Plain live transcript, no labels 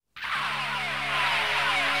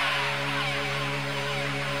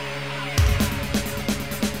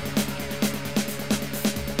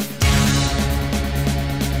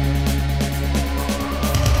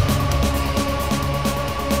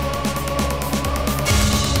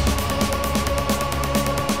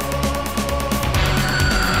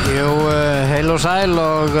Heil og sæl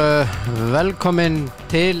og velkomin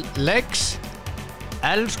til leiks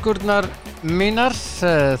Elskurnar mínar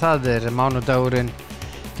Það mánudagurinn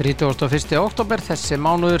 31. október Þessi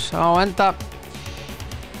mánuður á enda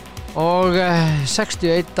Og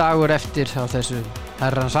 61 dagur eftir á þessu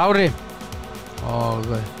herrans ári Og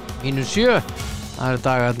 -7 Það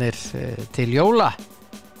dagarnir til jóla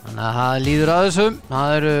Þannig að það líður að þessum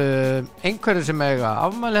Það eru einhverjir sem eiga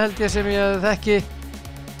afmæli held ég sem ég þekki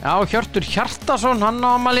Já, Hjörtur Hjartarson, hann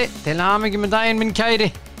á afmæli Til hamingju með daginn minn kæri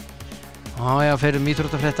Já, fyrir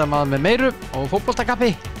íþróttafréttamaður með meiru Og fótboltakappi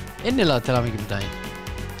Innilega til hamingju með daginn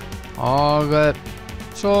Og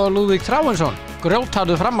svo Lúðvík Þráinsson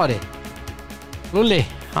Grjótharður framari Lúlli,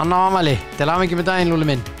 hann á afmæli Til hamingju með daginn, Lúlli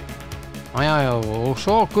minn Já, og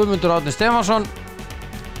svo Guðmundur Árni Stefánsson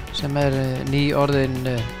sem nýorðinn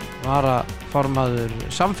varaformaður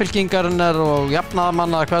samfylkingarinnar og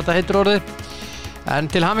jafnaðarmanna hvað þetta heitir orðið en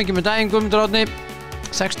til hamingju með daginn Guðmundur Árni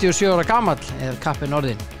 67 ára gamall kappinn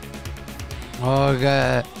orðinn og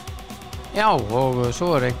já og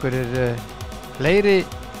svo einhverjir fleiri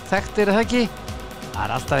þekktir það ekki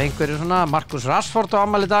það alltaf einhverjir svona Marcus Rashford á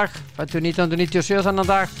afmæli í dag fæddur 1997 þannig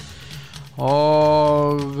dag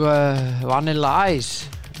og Vanilla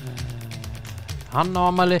Ice hann á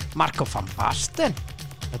afmæli Marco van Basten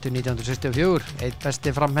þetta 1964 eitt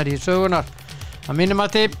besti framherji sögunar að mínum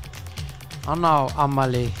mati hann á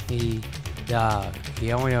afmæli í já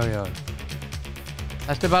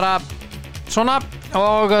þetta bara svona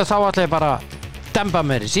og þá ætla ég bara að demba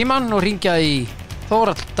mér í símann og ringja í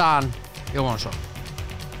Þórhall Dan Jóhansson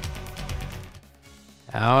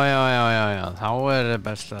já þá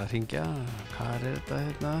best að ringja hvað þetta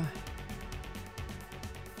hérna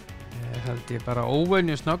held ég bara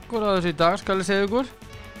óvenju snöggur að þessu í dag skal ég segja ykkur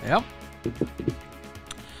já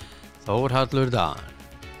Þórhallur Dan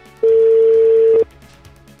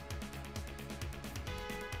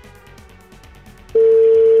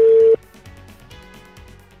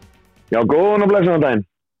Já, góðan og blessaðan daginn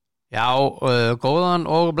Já, góðan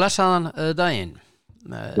og blessaðan daginn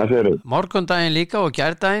morgundaginn líka og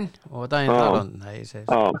gærdaginn og daginn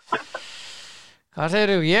þar Hvað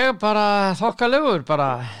segirðu? Ég bara þokkalegur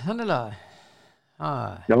bara þannilega.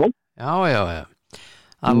 Já.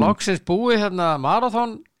 Það loksins búið hérna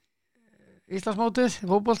marathon Íslandsmótið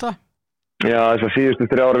fótbolta. Já, þessar síðustu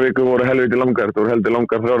 3 vikur voru helviti langar. Það voru heldur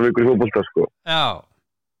langar 3 vikur í fótbolta, sko. Já.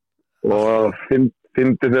 Og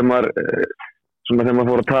fyndi þegar maður þegar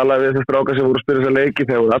maður fór að tala við þessar strákar sem voru að spila þessa leiki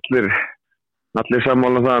þegar voru allir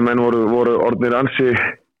sammála um það að menn voru orðnir ansi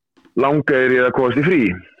langaðir í að komast í frí.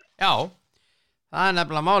 Já. Það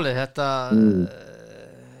nefnilega málið, þetta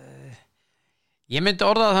ég myndi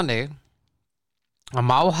orðað þannig að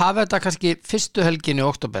má hafa þetta kannski fyrstu helgin í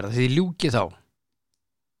október því ljúki þá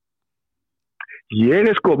Ég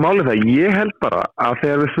sko, málið það, ég held bara að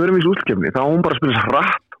þegar við förum í útskefni þá hún bara að spila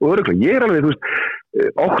hratt og örugglega, ég alveg, þú veist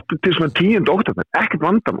 8 til svona 10. október, ekkert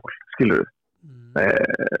vandamál skilur við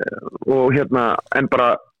og hérna, en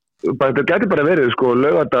bara þetta gæti bara verið, sko,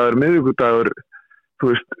 laugardagur, miðvikudagur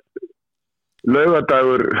þú veist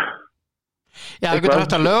laugardagur Já, þú getur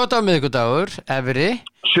haft að laugardagur, miðvikudagur efri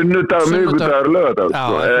sunnudagur, miðvikudagur, laugardagur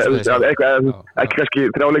ekki kannski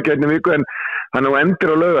 3 leiki einni viku en hann á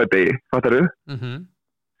endur á laugardegi fattarðu?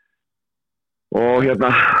 Og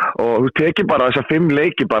hérna og þú tekir bara þessar 5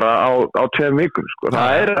 leiki bara á 2 vikum sko.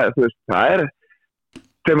 það er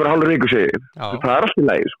 2,5 viku segir það er alltaf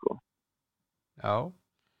leið sko. Já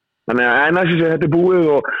Þannig að þetta búið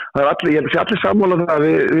og það allir, ég held að sé allir sammála það að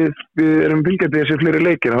við erum fylgjandi þessi fleiri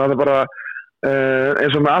leikir. Það bara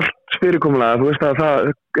eins og með allt fyrirkomulega, þú veist að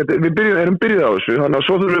við erum byrjuð á þessu, þannig að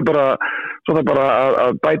svo þarf bara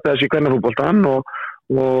að bæta þessi kvennafótboltann og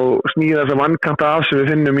snýða þessa vannkanta af sem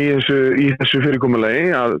við finnum í þessu fyrirkomulagi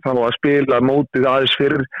að þá að spila mótið aðeins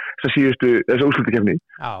fyrir þessa úrslitakeppni.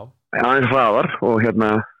 Já. Aðeins hraðar og hérna,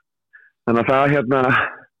 þannig að það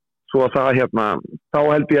svo að það þá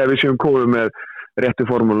held ég að við séum komið með réttu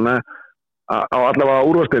formúluna á allavega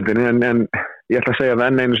úrvalsdeildinni en ég ætla að segja það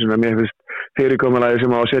enn einu sinni að mér finnst fyrirkomulagi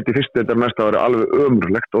sem á að setja í fyrstu deildar næsta ári alveg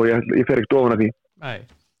ömurlegt og ég fer ekkert ofan af því. Nei,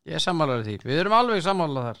 ég er sammálaður því. Við erum alveg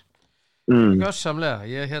sammálaður þar. Gjössamlega.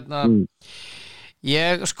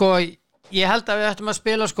 Ég held að við ættum að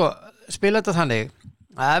spila þetta þannig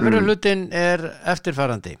að efri hlutin er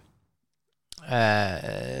eftirfarandi.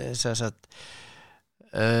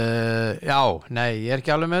 Ég er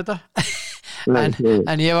ekki alveg með þetta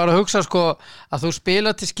en ég var að hugsa sko að þú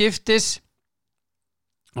spila til skiptis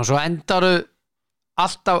og svo endaru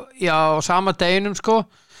alltaf á sama deginum sko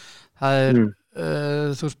það er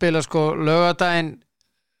þú spila sko laugardaginn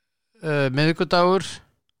miðvikudagur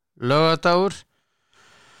laugardagur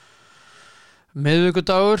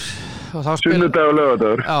miðvikudagur og þá spila sunnudagur og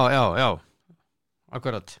laugardagur. Já,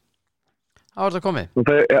 akkurat. Það var þetta komið. Og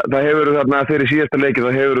það hefur þarna fyrir síðasta leikin,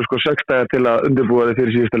 það hefur sko 6 dagar til að undirbúa þig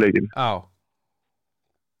fyrir síðasta leikin. Já.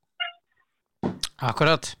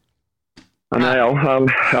 Akkurat. Þannig já,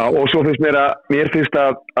 og svo finnst mér finnst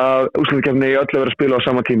að úrslitakeppni í öllu vera að spila á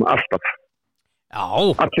sama tíma, alltaf. Já.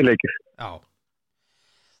 Allir leikir. Já.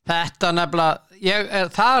 Þetta nefnilega,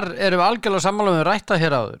 þar erum við algjörlega sammála um rætta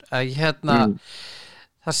hér áður.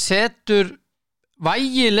 Það setur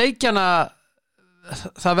vægi leikjana,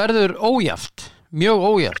 það verður ójafnt, mjög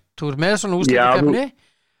ójafnt. Þú með svona úrslitakeppni.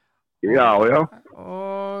 Já.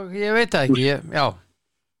 Og ég veit það ekki, já.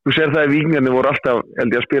 Þú sér það að Víkingarnir voru alltaf, held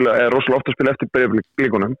ég að spila, rosalega ofta að spila eftir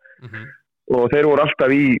Breiðablikunum og þeir voru alltaf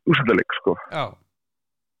í úrslitaleik, sko. Já.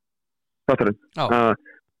 Þátturinn. Já.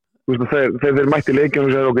 Þeir mætti leikjum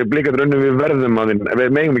og segir, ok, Blikarnir unnum við verðum að vinna, við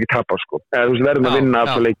megum ekki tapa, sko. Eða verðum að vinna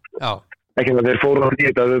alltaf leik. Já. Ekki að þeir fóru á því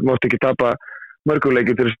að þau mátt ekki tapa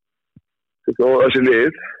mörguleiki til þessi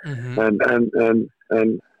lið, en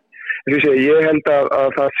ég held að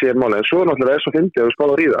það sé máli. En svo náttúrulega svo fyndið að við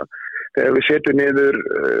spáðum í það. Þegar við setjum niður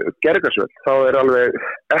Gerðarsvöll, þá alveg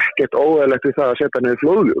ekkert óeðlegt við það að setja niður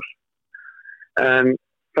flóðljós. En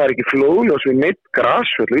það ekki flóðljós við neitt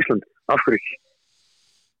grasvöll í Íslandi. Af hverju ekki?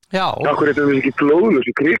 Já. Af hverju við ekki flóðljós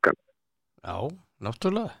í Krikan? Já,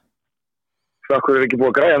 náttúrulega. Af hverju ekki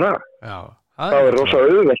búið að græja það? Já. Það rosa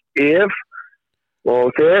auðvelt ef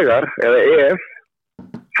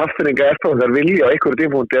hafninga eftir þar vilja á einhverju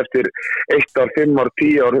tímpúnti eftir 1 ár, 5 ár,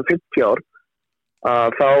 10 ár, 50 ár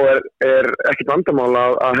að þá ekkert vandamál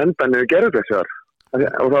að henda niður Gerðarsvöll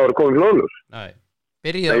og þá komið flóðljós. Nei,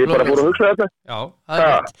 byrja flóðljós. Ég bara fór að hugsa þetta. Já, það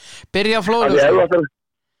rétt. Byrja flóðljós.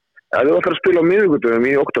 Ef þú ætlar að spila á miðvikudögum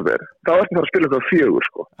í október, þá ertu að spila klukkan 4,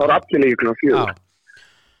 sko. Það allir leikir klukkan 4. Já.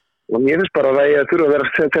 Og mér finnst bara að ég þurfa að vera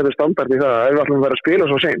að setja standard í það ef við ætlum að vera að spila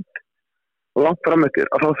svo seint og langt fram eftir,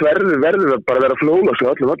 að þá verður við bara að vera flóðljós í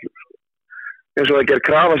öllum, sko. Eins og það ger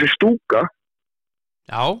krafa sér stúka.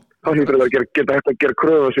 Já. Þá hlýtur það að geta hægt að gera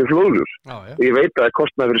kröfu sér flóðljós. Og ég veit að það er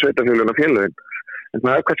kostnaður fyrir sveitarfélögin og félögin. En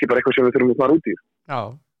það kannski bara eitthvað sem við þurfum að fara út í. Já.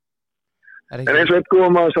 En eins og einn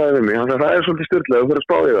góða maður sagði við mig, það svolítið styrla, þú fyrir að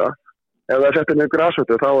spá í það. Ef það setja niður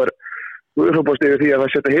grasvöldu, þá úrhrópast yfir því að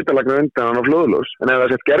það setja hitalagna undan hann á flóðljós. En ef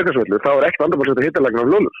það setja Gerðarsvöldu, þá ekkert vandamál að setja hitalagna á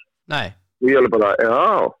flóðljós. Nei. Og ég alveg bara,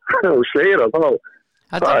 þú segir það, þá.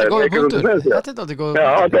 Þetta er góð punktur.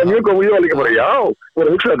 Já, þetta er mjög góð og ég var líka bara, já, voru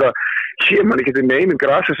að hugsa þetta, sé man ekki til neinum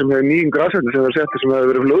grasi sem hefur nýjum grasveldi sem það setja sem hefur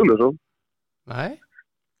verið flóðljós. Nei.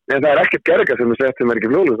 En það ekki gerga sem það setja sem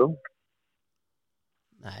ekki flóðljós.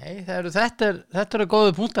 Nei, þetta eru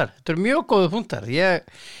góðu punktar. Þetta eru mjög góðu punktar. Ég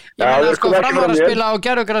meina sko fram var að spila á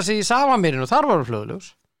gerfugrasi í Safamýrin og þar voru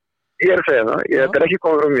flóðljós. Ég að segja það, þetta er ekki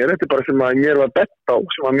komið frá mér, þetta er bara sem að mér var bett á,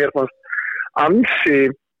 sem að mér fannst ansi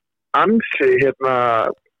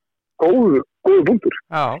góðu punktur.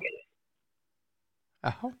 Já.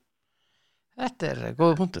 Þetta er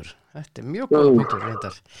góðu punktur. Þetta er mjög góðu punktur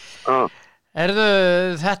reyndar.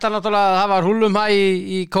 Þetta náttúrulega, það var húllumhæ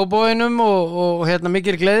í Kópavoginum og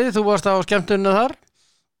mikil gleði, þú varst á skemmtunni þar?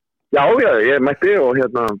 Já, ég mætti og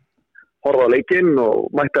horfði á leikinn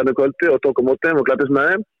og mætti hann kvöldi og tók á móti þeim og glæddist með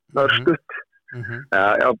þeim. Það var stutt.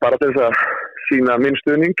 Já, bara til þess að sýna minn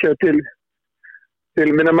stuðning til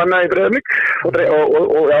minna manna í Breiðablik og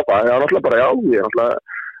náttúrulega bara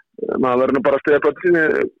maður verður nú bara að stiða bötni sinni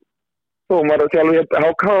þó maður er þjálfur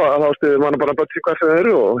HK þá stiður maður bara bötni hvað sem þau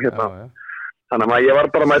eru og þannig að ég var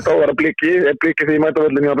bara að mæta og var að bliki því ég mæta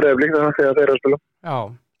völdinni á Breiðablik þegar þeir eru að spila. Já,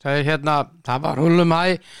 það er það var húllumhæ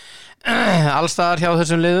allstaðar hjá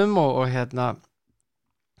þessum liðum og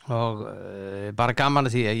bara gaman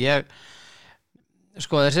að því að ég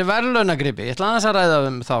sko þessi verðlaunagripi, ég ætla aðeins að ræða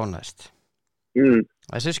þá næst.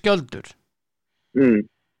 Þessi skjöldur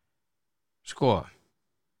sko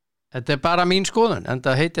þetta er bara mín skoðun en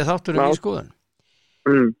það heiti þáttur mín skoðun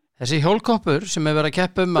þessi hjólkoppur sem er verið að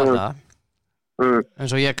keppa hana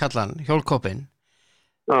eins og ég kalla hann hjólkoppin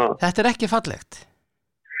þetta er ekki fallegt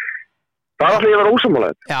það ætla ég að vera ósammála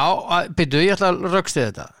já, byrju, ég ætla að röksti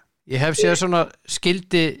þetta ég hef séð svona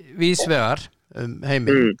skildi vísvegar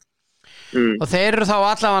heiminn og þeir eru þá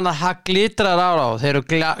allavega að glitrar á þeir eru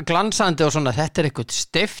glansandi og svona þetta er eitthvað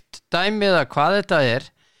stift dæmi eða hvað þetta er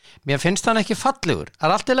mér finnst hann ekki fallegur það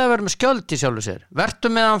er alltaf að vera með skjöld í sjálfu sér vertu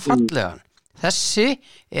með hann fallegan þessi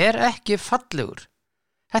er ekki fallegur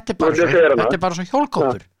þetta er bara svo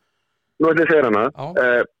hjólkoppur nú ætla ég að segja hana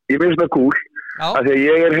ég finnst það cool af því að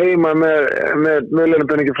ég er heima með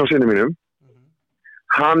launaböningi frá sinni mínum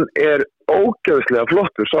hann er ógeðslega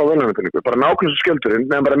flottur sá verðlaunaböningu, bara nákvæmlega skjöldurinn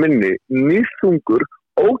meðan bara minni, nýþungur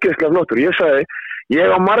ógeðslega flottur, ég sagði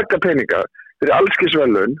ég á marga peninga, fyrir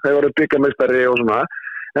allskisvelun, þeir voru byggameistari og svona,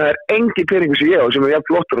 en það engin peningur sem ég á sem jafn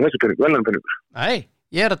flottur á þessu peningur, velunarpeningur. Nei,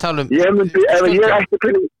 ég að tala Ég myndi, ef ég ætti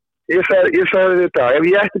pening, ég sagði þetta, ef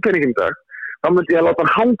ég ætti peningin dag, þá myndi ég að láta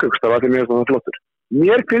hann hangugsta það þegar mér er flottur.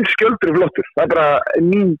 Mér finnst skjöldur flottur, það bara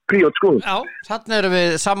mín príót skoðun. Já, þannig erum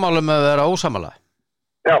við sammála með að vera ósammála.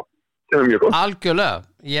 Já, það mjög góð. Algjörlega,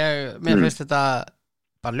 mér finnst þetta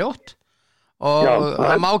bara ljótt og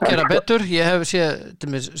það má gera betur. Ég hef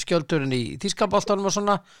séð skjöldurinn í þýskaboltanum og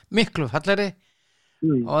svona, miklu fallegri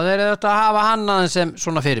og þeir eru þetta að hafa hann aðeins sem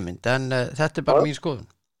svona fyrirmynd, en þetta bara mín skoðun.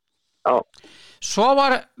 Já. Svo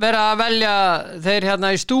var verið að velja þeir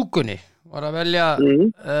hérna í stúkunni, var að velja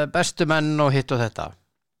bestu menn og hitt og þetta.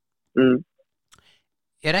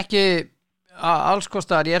 Ég er ekki alls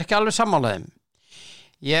kostar, ég er ekki alveg sammálaðum.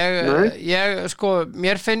 Ég sko,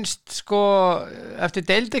 mér finnst sko eftir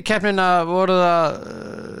deildakeppnina voru það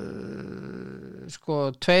sko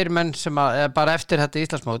tveir menn sem eða bara eftir þetta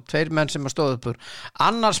Íslandsmót, tveir menn sem stóðu upp úr.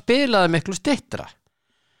 Annar spilaði miklu styttra.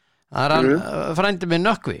 Það er hann frændi minn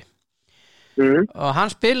Nökkvi. Og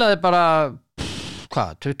hann spilaði bara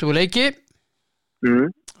 20 leiki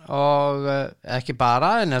og ekki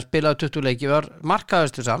bara, en hann spilaði 20 leiki, var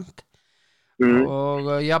markaðustu samt og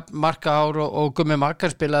markaár og Gummi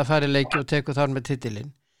Makkar spilaði færri leiki og tekur þar með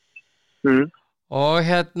titilinn og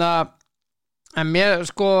hérna en mér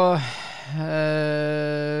sko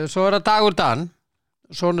svo er það Dagur Dan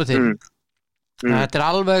sonur þinn þetta er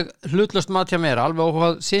alveg hlutlaust mat hjá mér, alveg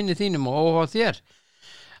óháð sinni þínum og óháð þér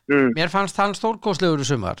mér fannst hann stórkostlegur í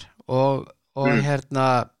sumar og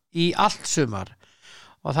hérna í allt sumar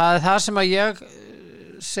og það er það sem að ég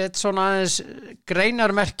sett svona aðeins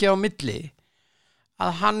greinarmerki á milli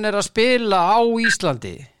að hann er að spila á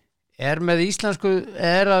Íslandi með íslensku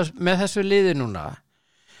með þessu liði núna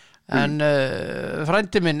en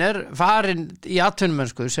frændi minn er farinn í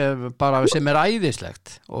atvinnumennsku sem er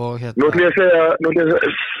æðislegt og hérna Nú ætlum ég að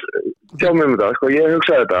sjá mig þetta, sko, ég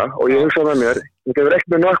hugsaði þetta og ég hugsaði með mér, þetta verður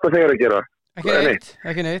ekki með nokkuð þegar að gera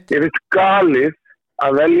ekki neitt Ég finnst galið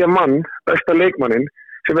að velja mann, besta leikmannin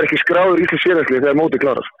sem er ekki skráður í Íslands félagsliði þegar mótið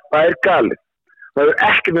klárast. Það er galið. Það er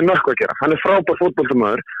ekki með nokkuð að gera. Hann er frábær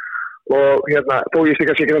fótboltamaður og hérna, þó ég sé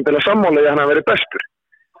kannski ekki náttúrulega sammála að hann hafi verið bestur.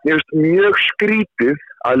 Mér finnst mjög skrítið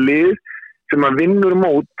að lið sem að vinnur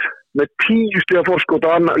mót með 10 stiga forskot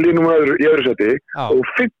á liðnum í öðru sæti og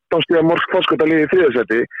 15 stiga forskot á liði í þriðja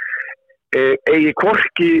sæti eigi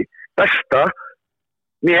hvorki besta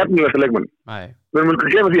nýja efnilegasta leikmann. Við erum ekki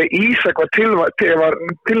að gema því að Ísak var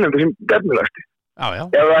tilnefndur sem efnilegasti.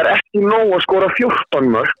 Ef það er ekki nóg að skora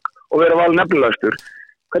 14 mörk og vera valinn efnilegastur,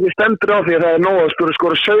 hvernig stendur á því að það er nóg að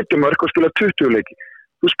skora 17 mörk og spila 20 leiki?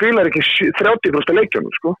 Þú spilar ekki 30%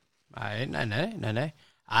 leikjunum, sko. Nei.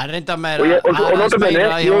 Það er reynda meira, hann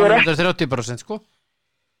spilar 30%, sko.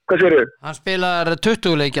 Hvað segirðu? Hann spilar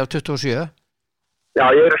 20 leiki af 27. Já,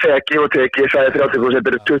 ég er að segja ekki og teki, ég sagði 30%,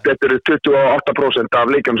 þetta eru 28% af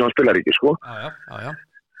leikjum sem hann spilar ekki, sko. Já.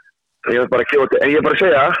 Ég er bara að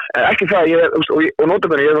segja, ekki það, og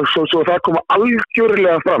notabene, svo það koma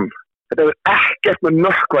algjörlega fram. Þetta hefur ekkert með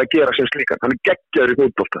nökkvað að gera sem slíkan, hann er geggjaður í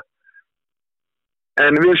fótbolta.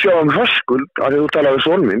 En við sjáum Höskuld, af því þú talaði við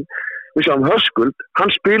son minn, við sjáum Höskuld,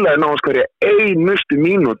 hann spilaði náðans hverja 1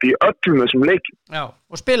 mínúti í öllum þessum leikjum. Já,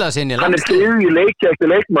 og spilaði sinni hann er þriðji leiki eftir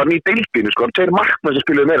leikmann í deildinni, sko, hann 2 markmenn sem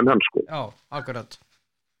spilaði meira en hann, sko. Já, akkurat.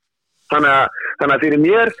 Þannig að fyrir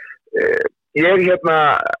mér, ég hérna,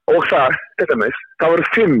 og þetta með, það voru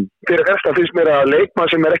 5, fyrir þetta finnst mér að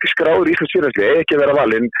leikmann sem er ekki skráður í Íslands félagsliði, ekki að vera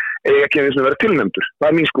valinn, ekki að vera tilnefndur, það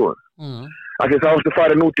er mín skoðun. Af því það ástu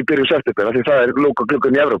farin út í byrjun september, af því það er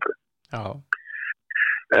lokagluggun í Evrópu. Já.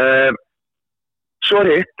 Svo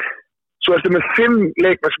ertu með 5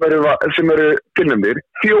 leikmenn sem eru tilnefndir,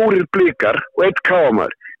 4 blikar og 1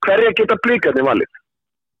 káamaður. Hverja geta blikarnir valið?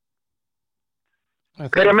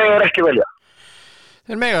 Hverja mega ekki velja?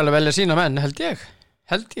 Þeir mega alveg velja sína menn, held ég.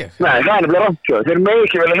 Nei, það er nefnilega rangt. Þeir mega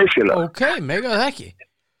ekki velja liðsfélaga. Ok, mega það ekki.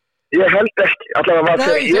 Ég held ekki, allavega var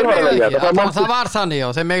þegar ég var að velja þetta. Það var þannig, já,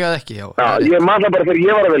 þeir megað ekki, já. Já, ég man það bara þegar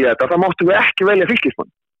ég var að velja þetta, það máttum við ekki velja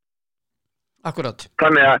fylkismann. Akkurat.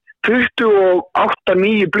 Þannig að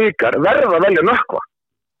 28-9 blikar verða að velja nökkva.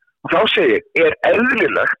 Og þá segi ég, er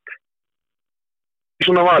eðlilegt í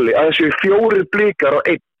svona vali að þessi 4 blikar og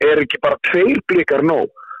 1 ekki bara 2 blikar nóg,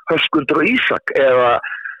 Höskuldur og Ísak,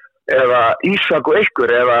 eða Ísak og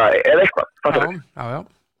einhver, eða eitthvað. Já.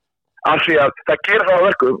 Af því að það gerir það á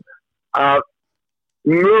verkum að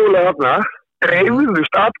mögulega þarna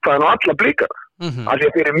dreifðust atkvæðan á alla blikana. Af því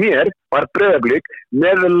að fyrir mér var Breiðablik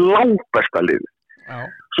með langbesta liði.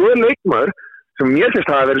 Svo er leikmaður sem mér finnst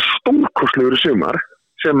að hafa verið stórkostlegur í sumar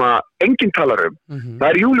sem að enginn talar það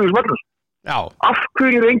er Júlíus Magnússon. Já. Af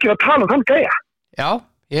hverju enginn að tala þann gæja? Já,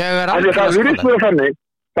 ég alveg það virðist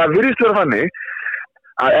vera þannig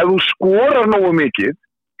að ef þú skorar nógu mikið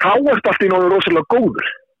þá ert allt í nógu rosalega góður.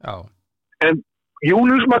 Já. En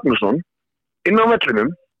Júlíus Magnússon inn á vellinum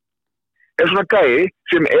svona gæi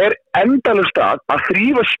sem endalaust að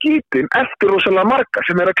þrífa skítin eftir rosalega marga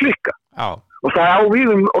sem að klikka. Já. Og það á við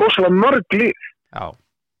rosalega mörg lið. Já.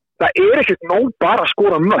 Það ekkert nóg bara að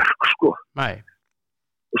skora mörg, sko. Nei.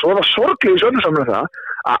 Og svo var sorglega í söndu saman það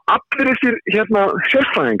að allir þessir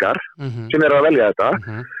sérfræðingar sem að velja þetta,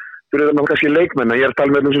 fyrir það kannski leikmenn, ég að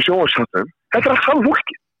tala með þessu sjónvarpsþáttum, þetta allt saman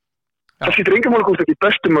fólki. Það skiptir engan máli hvort þetta í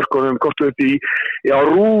bestu mörkunum, hvort þetta í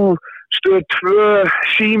RÚV, Stöð 2,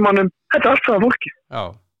 Símanum, þetta allt saman fólki. Já.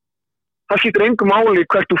 Það skiptir engan máli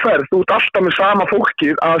hvert þú ferð, þú ert alltaf með sama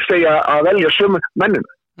fólkið að segja að velja sömu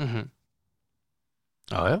mennina.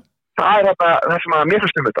 Já. Það það sem að mér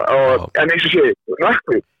fannst þetta. En eins og sé,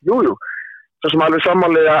 Nökkvi, jú, svo sem alveg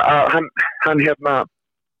sammálega að hann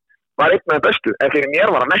var einn með bestu, en fyrir mér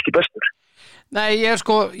var hann ekki bestur. Nei, ég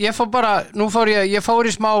fór bara, ég fór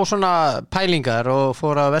í smá svona pælingar og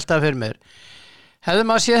fór að velta fyrir mér. Hefði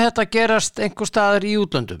maður séð þetta gerast einhver staðar í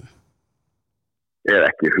útlöndum? Ég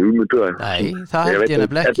ekki hugmyndu. Nei, það held ég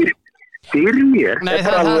nefnilega ekki. Fyrir mér, nei,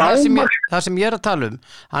 það sem ég að tala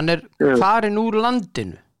hann farin úr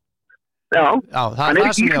landinu. Já, það hann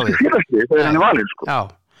ekki í þessu félagslið þegar hann valinn, sko. Já,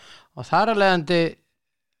 og þar að leiðandi,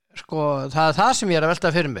 sko, það sem ég að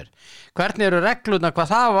velta fyrir mér. Hvernig eru reglurnar,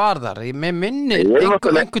 hvað það varðar? Mér minnir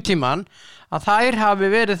einhver tíman að þær hafi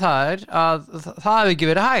verið þær að það hafi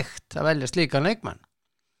ekki verið hægt að velja slíkan leikmann.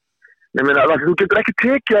 Nei, menn að þú getur ekki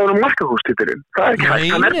tekið á markahústitilinn. Það ekki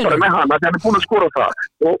hægt, hann bara með hann, að hann búin að skora það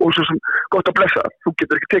og svo sem gott að blessa. Þú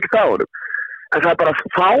getur ekki tekið það á honum. En það bara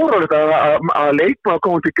fáránlegt að leikmaður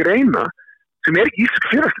koma til greina sem ekki íslensk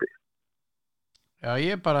félagslið. Já,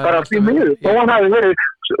 ég bara því miður, þó hann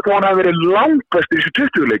hafi verið langbestur í þessu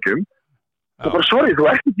 20 leikjum, og bara sorry, þú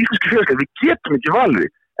ert ekki íslensk félagslið, við getum ekki valið,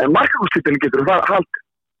 en markahústitilinn getur það haldið.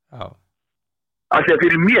 Já. Af því að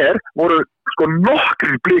fyrir mér voru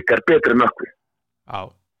nokkrir blikar betri en Nökkvi. Já.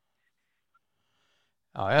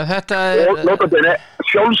 Já, þetta og notabene,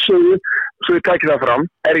 sjálfsögðu, svo ég tæki það fram,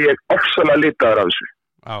 ég ofsalega litaður af þessu.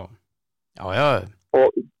 Já. Og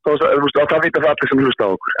það vita það allir sem hlusta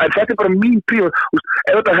á okkur. En þetta bara mín prívat,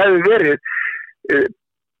 ef þetta hefði verið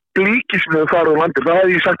bliki sem hefur farið á landir, þá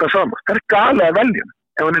hefði ég sagt það sama. Það galið að velja,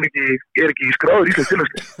 ef hann ekki í skráður íslensk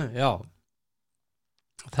félagslið. Já.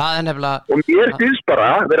 Það nefnilega. Og mér finnst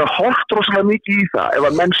bara vera hort rosalega mikið í það, ef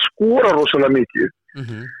að menn skora rosalega mikið,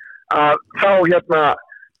 að þá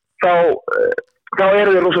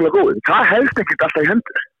eru þeir rosalega góðir. Það helst ekkert alltaf í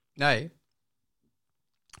hendur. Nei.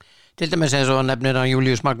 Til dæmis eins og nefnir hann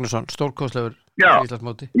Júlíus Magnússon, stórkostlegur í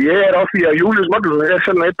Íslandsmóti. Ég á því að Júlíus Magnússon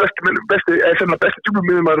sennilega besti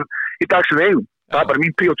djúpamiðjumaður í dag sem við eigum. Það bara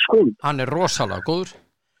mín prívat skoðun. Hann rosalega góður.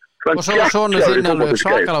 Og svo sonur þinn alveg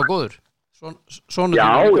svakalega góður. Já,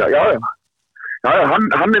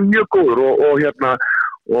 hann mjög góður og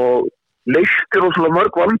leystir rosalega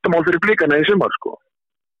mörg vandamál fyrir blikana í sumar, sko.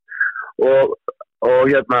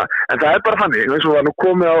 En það bara þannig, eins og það nú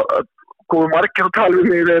komið margir að tala við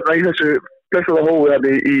mig í þessu blessaða hófi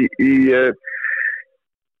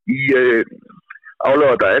á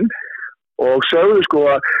laugardaginn og sögðu, sko,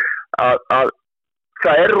 að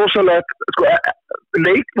það rosalega,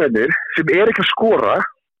 leikmennir sem ekki að skora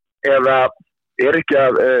eða ekki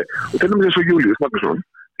að, og til dæmis eins og Júlíus Magnússon,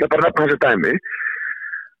 ég bara nefna þessi dæmi,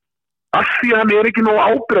 af því að hann ekki nógu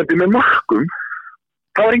áberandi með markum,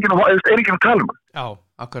 þá enginn að tala um hann. Já,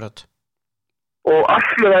 akkurat. Og af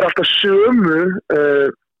því að það alltaf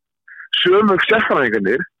sömu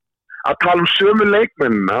sérfræðingarnir að tala um sömu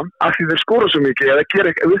leikmennina af því þeir skora svo mikið eða gera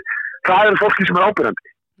ekki, það fólki sem áberandi.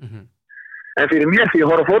 En fyrir mér því að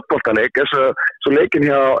horfa fótboltaleik eins og leikin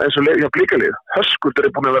hjá blikalið,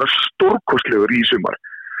 Höskuldur búin að vera stórkostlegur í sumar.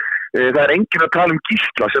 Það enginn að tala um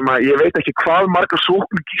Gísla sem að ég veit ekki hvað margar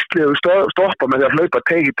sóknir Gísli hefur stoppa með því að hlaupa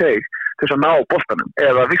teig í teig til þess að ná boltanum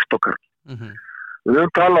eða Viktor. Við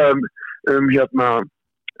höfum talað um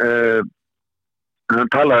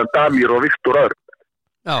Damir og Viktor Örn.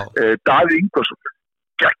 Davíð Ingvarsson,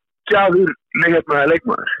 geggjaður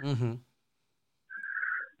leikmaður.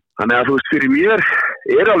 Þannig að þú veist, fyrir mér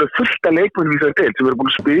alveg fullt af leikmennum í þessari deild sem eru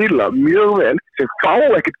búin að spila mjög vel, sem fá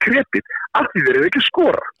ekkert kredit af því þeir eru ekki að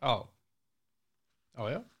skora. Já.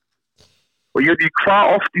 Og ég veit ekki hvað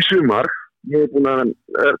oft í sumar, ég er búin að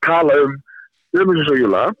tala um eins og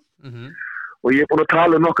Júla, og ég er búin að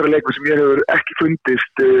tala um nokkra leikmenn sem ég hefur ekki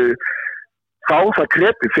fundist fá það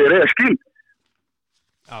kredit þegar þeir skil.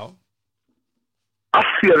 Af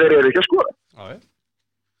því að þeir eru ekki að skora.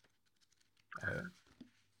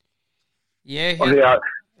 Og því að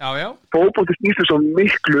fótbolti snýst svo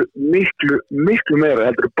miklu meira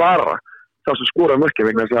heldur bara þá sem skoraði mörkin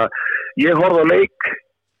vegna þess að ég horfði á leik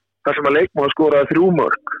þar sem að leikmaður skoraði 3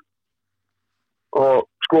 mörk og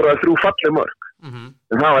skoraði 3 falleg mörk en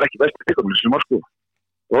það var ekki besti leikurinn sem var sko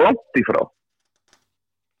langt í frá.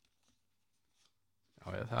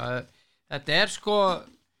 Þetta sko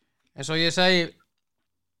eins og ég segi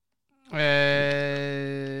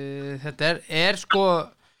þetta sko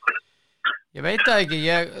ég veit það ekki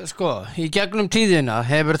sko í gegnum tíðina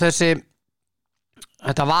hefur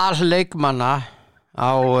þetta val leikmanna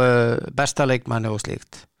á besta leikmanni og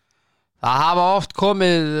slíkt það hafa oft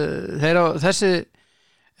komið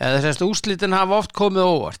þessi úrslitin hafa oft komið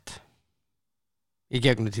óvart í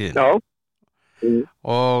gegnum tíðina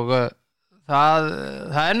og það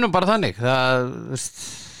nú bara þannig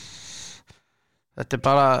þetta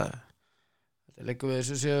bara þetta leikur við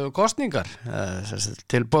þessu séu kosningar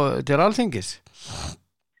til alþingis.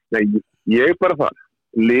 Nei, ég bara það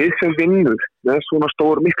lið sem vinnur með svona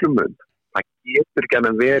stór miklu mun það getur ekki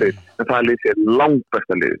að verið en það lið sér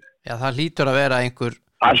langbesta lið. Já, það hlýtur að vera einhver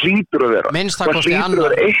það hlýtur að vera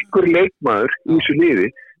einhver leikmaður í þessu liði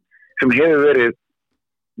sem hefur verið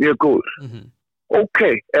mjög góður. Ok,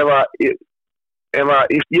 ef ég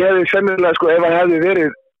hefði sennilega sko, ef það hefði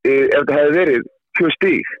verið 2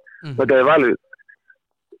 stig þetta hefði valið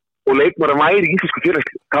og leikmaður væri í íslensku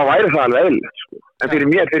félagsliði þá væri það alveg eðlilegt sko. En fyrir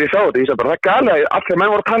mér, þegar ég sá þetta, ég sagði bara það galið að allir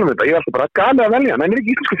menn voru að tala um þetta, ég var alltaf bara galið að velja, menn ekki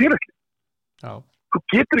í íslensku félagsliði. Þú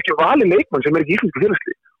getur ekki valið leikmann sem ekki í íslensku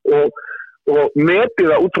félagsliði og metið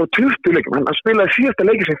það út frá 20 leikum, hann spilaði síðasta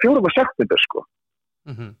leiki sem 4. september sko.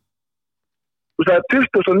 Þú sagði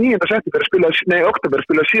 29. september oktober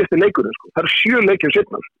spilaði síðasta leikurinn sko. Það 7 leikjum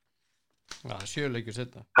seinna. Já, 7 leikjum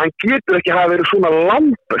seinna. Hann getur ekki hafa verið svona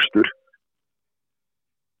langbestur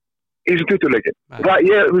í þessum 20 leikin.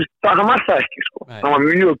 Hann var það ekki sko. Hann var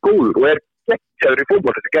mjög góður og geggjaður í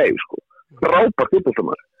fótbolta þessi gæði sko. Rápar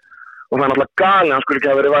fótboltamaður. Og það náttúrulega galið hann skulle ekki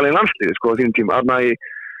hafa verið valið í landsliði sko á þínum tíma.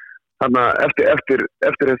 Þarna eftir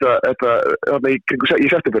þetta í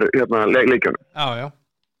september leikjunum. Já.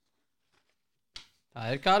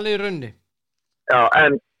 Það galið í runni. Já,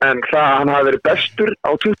 en það hann hafi verið bestur á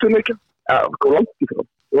 20 leikjum. Langt í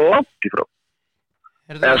frá.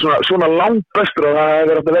 Eða svona langt bestur og það hefur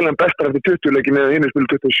verið að velja bestar eftir 20 leiki með hinn spilu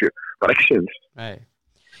 27. Það var ekki séns. Nei.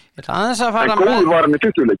 Ég ætla aðeins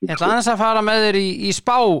að fara með þér í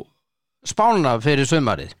spána fyrir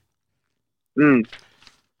sumarið.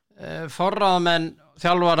 Forráðamenn,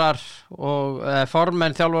 þjálfarar og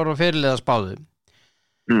formenn, þjálfarar og fyrirliðar spáðu.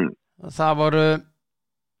 Það voru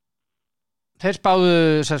þeir spáðu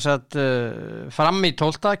sem sagt Fram í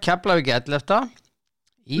 12, Keflavík í 11,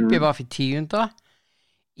 IBVF í 10,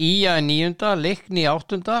 IA í 9, Leikni í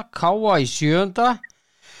 8, KA í 7,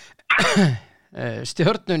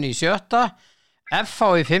 Stjörnun í 7, FH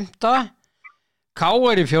í 5,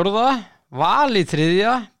 KR í 4, Val í 3,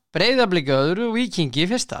 Breiðablik í 2 og Víking í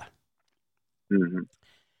 1.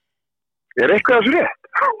 Er eitthvað þessu rétt?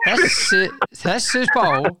 Þessi spá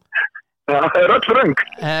það öll röng.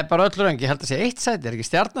 Bara öll röng, ég held að sé 1 sæti, er ekki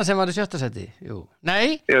Stjarnan sem var í 7. sæti? Jú.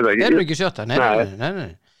 Nei, þeir eru ekki 7. Nei.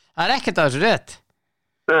 Það er ekkert að þessu rétt.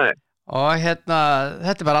 Nei. Og þetta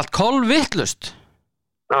er bara allt kolvittlust.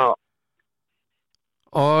 Já.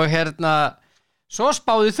 Og svo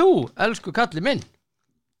spáði þú, elsku kalli minn.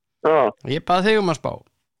 Já. Ég bað þig að spá.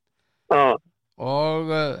 Já.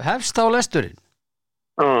 Og hefst á lesturinn.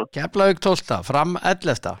 Já. Keflavík 12, Fram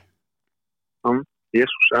 11.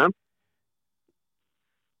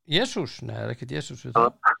 Jesús, nei, það er ekkert Jesús við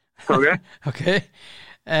það. Ok.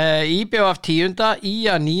 IBVF 10,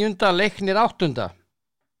 IA 9, Leiknir 8.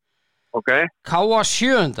 Ok. KA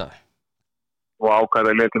 7. Vá, hvað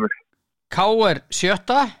það leitið mér. KR 7.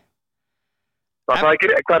 Það ekki,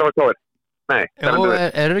 hvað var KR? Nei. Jú,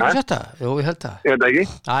 eru ekki 7? Jú, ég held það. Ég veit ekki.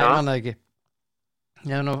 Æ, ég man það ekki.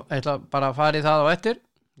 Ég hef nú ætla bara að fara í það á eftir.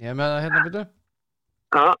 Ég hef með það hérna byrju.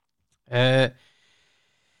 Já.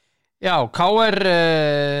 Já, KR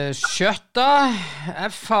 7,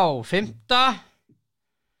 FH 5,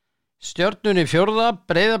 Stjörnun í 4,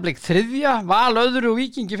 Breiðablik 3, Val 2 og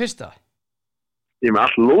Víking í 1. Ég með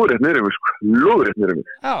allt lóðrétt niður mig, sko. Lóðrétt niður mig.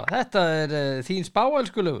 Já, þetta er þín spá,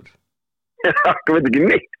 elskulegur. Það veit ekki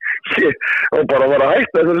neitt. Og bara var að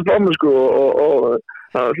hætta þessari spámu, sko, og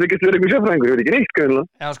það slikist verið einhver sérfræðingur, ég veit ekki neitt, kannilega.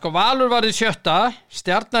 Já, sko, Valur var í 7,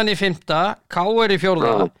 Stjarnan í 5, KR í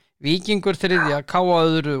 4, Víkingur 3, KA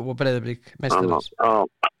 2 og Breiðablik meistarans.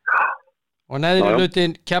 Og neðri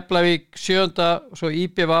hlutin Keflavík 7, svo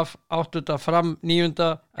IBVF 8, Fram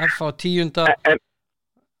 9, FH 10.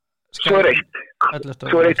 Svo er eitt.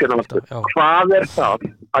 svo eitt hérna aftur. Hvað það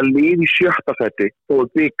að liða í 7. sæti og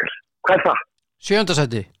bikar? Hvað það? 7.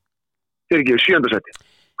 sæti? Þeir ekki, 7. sæti.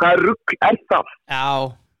 Hvað rugl það? Já.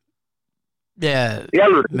 Mér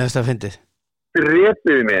finnst það fyndið. Þið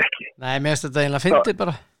repiði mig ekki. Nei, mér finnst þetta eiginlega fyndið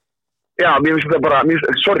bara. Já, mér finnst þetta bara,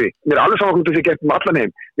 sorry, mér alveg saman hvort þessi gert allan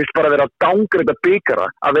heim. Mér finnst bara að vera að dangreita bikara,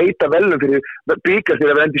 að veita velum fyrir bikar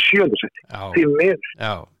þegar við endi 7. sæti. Því miður.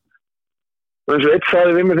 Já. Og eins og eitt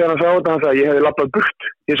sagði við mig þegar hann sá þetta, hann sagði að ég hefði labbað burt.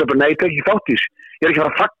 Ég sagði bara, nei, tek ekki þátt í þessu. Ég er ekki að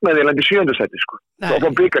fara að fagna því að endi 7. sæti, sko. Og fá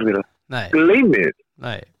bikar fyrir það. Nei. Gleymið þið.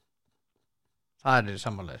 Nei. Það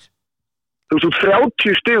sammálaðir. Þú veist,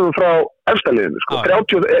 30 stigum frá efstaliðinu, sko.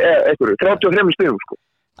 33 stigum, sko.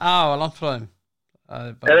 Langt frá þeim.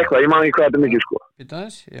 Eða eitthvað, ég man ekki hvað þetta er mikið, sko. Býta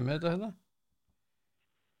aðeins, ég með þetta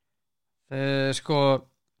sko,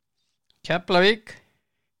 Keflavík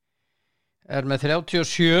er með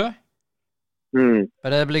 37,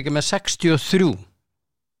 Breiðablik með 63.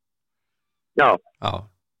 Já.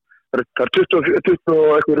 Það er 20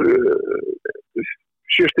 og eitthvað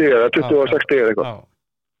 7 stiga eða 26 stiga eða eitthvað.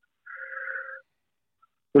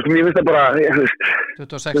 Þú veist, mér finnst það bara,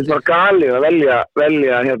 það er bara galið að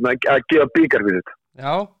velja hérna, að gefa bikar fyrir þetta.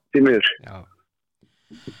 Já. Því miður. Já.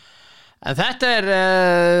 En þetta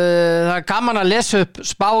það er gaman að lesa upp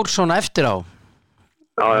spár svona eftir á.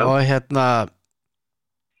 Já. Og hérna,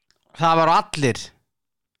 það var allir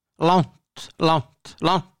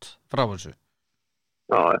langt frá þessu.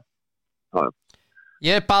 Já.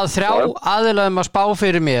 Ég bað 3 aðilaðum að spá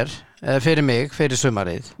fyrir mér, fyrir mig, fyrir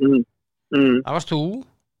sumarið. Það varst þú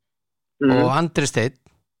og Andri Steinn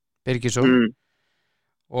Birgisson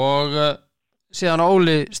og síðan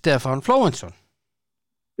Óli Stefán Flóvensson.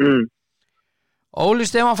 Óli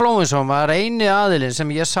Stefán Flóvensson var eini aðilinn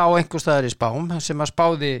sem ég sá einhvers staðar í spám sem að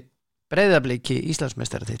spáði Breiðabliki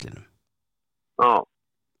Íslandsmeistaratitlinum. Já.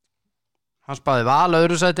 Hann spáði Val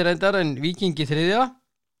öðru sæti reyndar en Víkingi 3.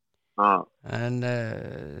 Já. En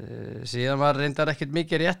síðan var reyndar ekkert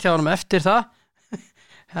mikið rétt hjá honum eftir það.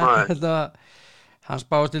 Hann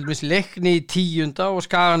spáði til dæmis Leikni í 10. og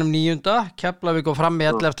Skaganum 9. Keflavík og Fram í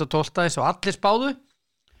 11. og 12. eins og allir spáðu.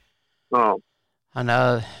 Já. Þannig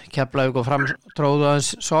að Keflavík og Fram tróðu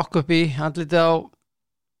aðeins sokk upp í andlitið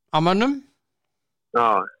á mönnum. Já.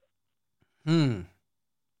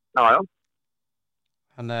 Já.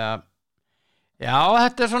 Þannig að já,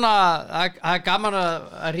 þetta er svona það er gaman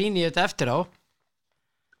að rýna í þetta eftir á.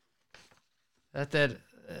 Þetta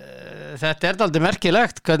er dálítið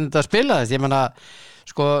merkilegt hvernig þetta spilaðist. Ég meina,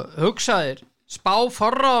 sko, hugsaðir spá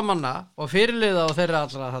forráðamanna og fyrirliða og þeirra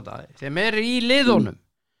allra þetta þeim í liðunum.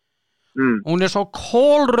 Hún er svo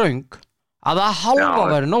kólröng að það hálfa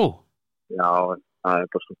væri nóg. Já, það er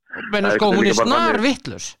bara svo. Menni, sko, hún er snar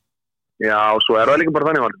vitlaus. Já, og svo það líka bara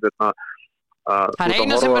þannig það er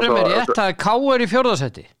eina sem með rétt, það er KR í 4.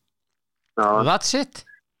 sæti. Já. That's it.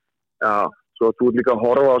 Já, svo þú líka að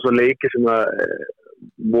horfa á svo leiki sem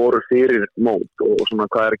voru fyrir mót og svona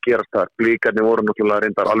hvað er að gerast þar. Blikarnir voru náttúrulega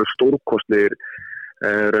reyndar alveg stórkostlegir,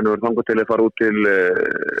 reynur þangað til að fara út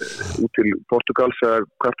til Portugals að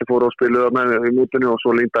hvert fóru að spila með í mótinu og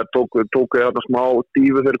svo líndar tóku þarna smá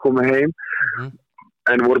dífu þegar komið heim,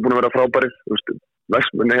 en voru búin að vera frábærir.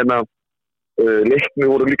 Vestmenni hérna Leikni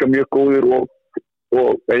voru líka mjög góðir og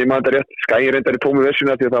ég maður þetta rétt, Skæi reyndar í tómi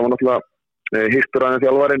vessuna því að það var náttúrulega Hýttur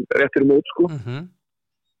þjálfarinn réttir í mót, sko.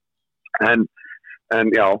 En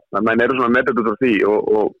já, menn eru svona með þetta því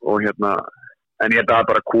og hérna, en ég held að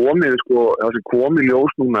bara komið, sko, það sem komið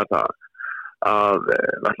ljós núna það að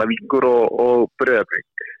alltaf Víkur og Breiðablik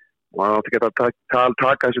og það átti ekki að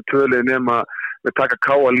taka þessu tvölið nema við taka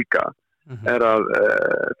Káa líka, er að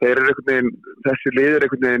þeir eru einhvern veginn, þessi liður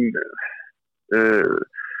einhvern veginn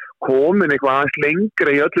komin eitthvað aðeins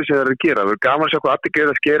lengra í öllu sem það er að gera. Það verður gaman að sjá hvað allir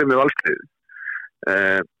gerir að skeri með valsliðið.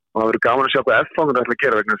 Og það verður gaman að sjá hvað F-fangur ætla að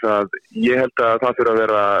gera vegna þess að ég held að það fyrir að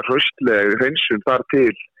vera hraustleg hreinsun þar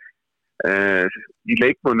til í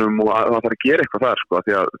leikmönnum og það þarf að gera eitthvað þar, sko,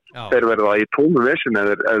 því að þeir verða í tómu vesin ef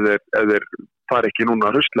þeir fara ekki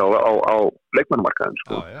núna hraustlega á leikmannumarkaðin,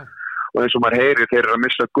 sko. Og eins og maður heyri, þeir eru að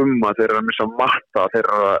missa Gumma, þeir eru að missa Matta,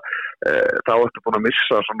 þá ertu búin að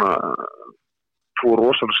missa svona tvo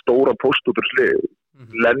rosalega stóra póstúturslið.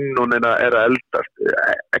 Lennon er að eldast,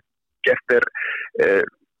 Eggert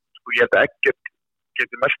sko ég held að Eggert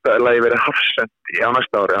geti mestaðalagi verið hafsend á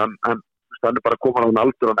næsta ári, hann er bara að koma á hún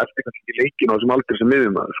aldur, hann eftir kannski ekki leikinn á þessum aldur sem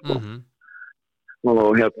miðjumaður, sko.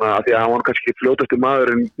 Og hérna, af því að hann var kannski fljótasti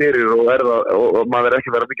maðurinn fyrir og maður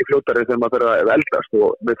ekki vera mikið fljótari þegar maður fyrir að eldast og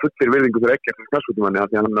með fullir virðingu fyrir Eggert sem knastfótumanni, af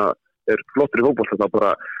því að hann er flottur í fótbolta, þá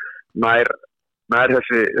bara nær nær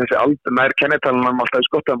þessi aldur, nær kennitalan alltaf í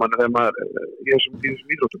skottamanni þegar maður í þessum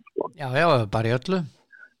íþróttum sko. Já, bara í öllu.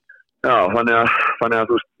 Já, þannig að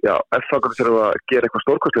þú veist, já, F-fagunum þurfa að gera eitthvað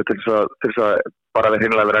stórkostlegt til þess að bara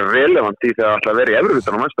vera relevant í þegar alltaf verið í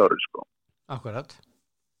Evrópuvitan á næsta ári sko. Akkurat.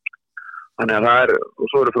 Þannig að það og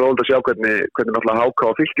svo eru fróðilegt að sjá hvernig náttúrulega HK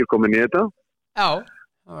og Fylkir komin í þetta. Já,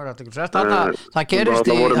 það var alltaf sett. Það gerist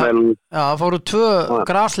það fóru 2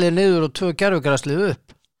 graslið niður og 2 gerfugraslið upp.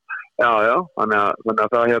 Já, þannig að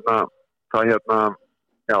það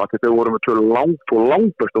já, þetta voru með 2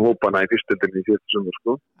 langbestu hópana í fyrstildinni í síðustu sumar,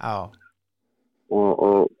 sko. Já.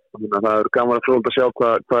 Og þannig að það er gaman að fróðilegt að sjá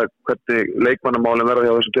hvernig leikmannamálin verða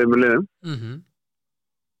hjá þessum 2 liðum.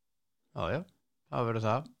 Já, það verður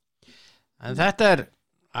það. En þetta er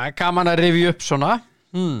gaman að rifja upp svona.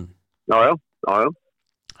 Já.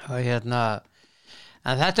 Og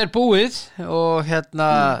en þetta er búið og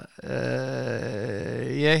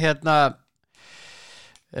ég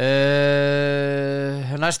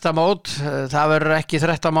næsta mót, það verður ekki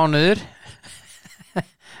 13 mánuðir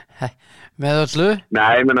með öllu.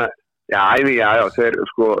 Nei, ég meina, já, þeir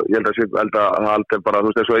sko, ég held að það aldrei bara, þú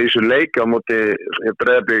veist, þessu að í þessu leik á móti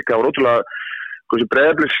Breiðablik, það var ótrúlega þessi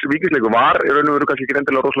Breiðabliks víkingsleikur var í raun og veru kannski ekki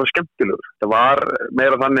endilega rosalega skemmtilegur. Það var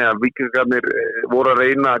meira þannig að víkingarnir voru að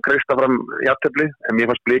reyna að kreista fram jafntefli, en mér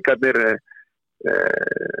fannst blikarnir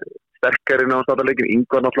sterkari inn á startaleikin.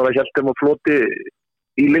 Ingvar náttúrulega hélt þeim á floti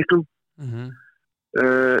í leiknum.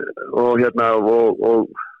 Og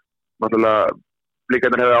náttúrulega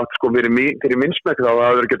blikarnir hefði átt sko fyrir minnsmekk þá að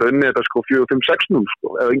það hefði getað unnið þetta sko 4-5-6-0 sko,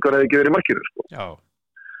 ef Ingvar hefði ekki verið í markinu sko. Já.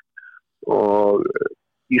 Og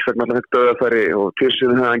Ísak náttúrulega fekk döðafæri og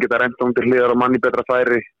Tvissin hefði hann getað reynt til hliðar og manni betra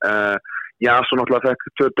færi. Jason náttúrulega fekk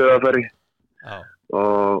 2 döðafæri. Já.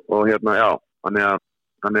 Og já,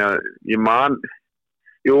 þannig að ég man,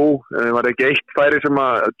 var ekki 1 færi sem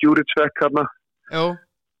að Djuric fekk hérna. Jú.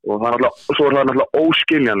 Og svo er það náttúrulega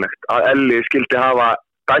óskiljanlegt að Elli skildi hafa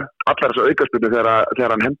dæmt allar þessu aukaspyrnu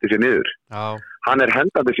þegar hann hendi sér niður. Já. Hann er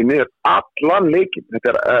hendandi sér niður allan leikinn.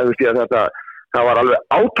 Það var alveg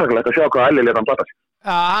átaklegt að sjá hvað Elli lét hann plata sig.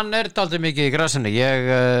 Já, hann er daldið mikið í grassinni.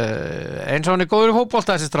 Eins og hann er góður í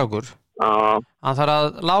fótbolta þessi strákur. Já. Hann þarf að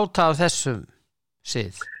láta af þessum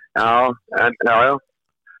síð. Já.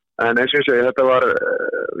 En eins og ég segi, þetta var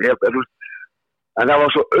en það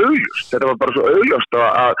var svo augljóst. Þetta var bara svo augljóst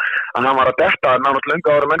að hann var að detta nánast löngu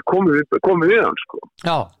ára menn komið við hann, sko.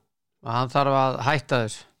 Já, hann þarf að hætta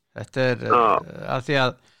þessu. Þetta er að því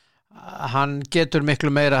að hann getur miklu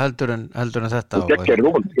meira heldur en þetta og alveg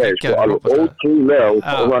ótrúlega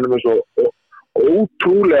og hann er með svo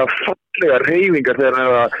ótrúlega fallega hreyfingar þegar hann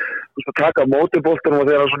er að taka mótiboltanum og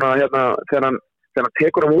þegar hann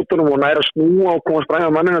tekur á mótunum og næra snúa og koma að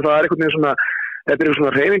spræða mannina, það er einhvern veginn svona þetta eru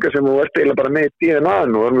svona hreyfingar sem þú ert eiginlega bara með í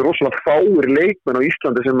DNA-inu og það er rosalega fáir leikmenn á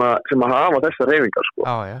Íslandi sem að hafa þessar hreyfingar sko.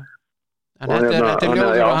 Já. En þetta er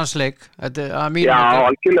ljóður á hans leik. Já,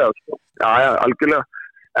 algjörlega sko. Já, algjörlega.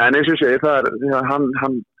 En eins og ég segi,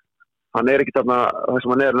 hann er ekki þarna það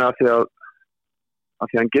sem hann er af því að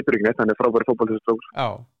hann getur ekki neitt, hann er frábæri fótboltastrákur. Já.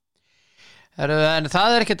 En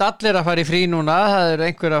það er ekkert allir að fara í frí núna, það er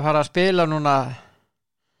einhver að fara að spila núna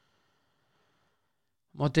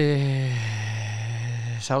móti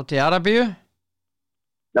Sáti Arabíu.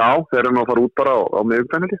 Já, þeir eru nú að fara út bara á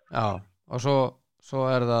miðvikudaginn. Já, og svo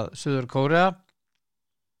er það Suður Kórea.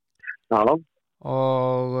 Já.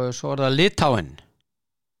 Og svo er það Litáin.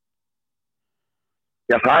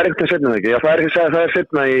 Já, það er ekkert að setna það ekki. Já, það er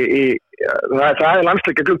setna það er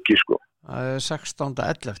landsleikja gluggi, sko. Það er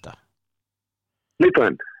 16.11.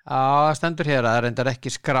 Litáin. Já, það stendur hér að það er reyndar ekki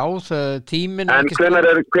skráð tíminn. En hvenær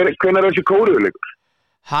er þessi Kóruleikur?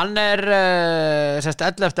 Hann er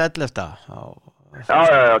 11.11. Já,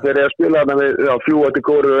 þeir eru að spila þarna við fljúa til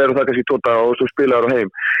Kóru og eru það kannski 2 daga og svo spila þar á heim.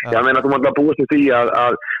 Já, ég meina þú mátt búast til því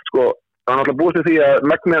að sko, það er náttúrulega búast til því að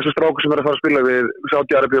megnið þessu strákur sem eru að fara að spila við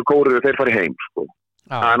Sáti Arabíu og Kóru þeir fari heim, sko.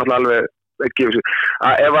 Það er náttúrulega alveg ekki gefið sér.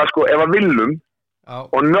 Ef að Willum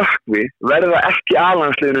og Nökkvi verða ekki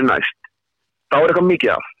aðlandsliðinu næst, þá er eitthvað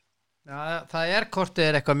mikið af. Já, það er hvort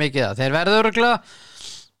er eitthvað mikið af. Þeir verða örugglega,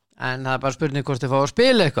 en það er bara spurning hvort þeir fá að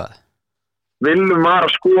spila eitthvað. Willum var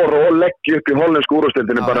að skora og leggja upp í hollensku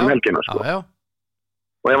úrvalsdeildinni bara helgina, sko. Já.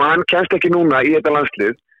 Og ef hann kemst ekki núna í þetta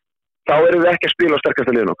landslið, þá erum við ekki að spila á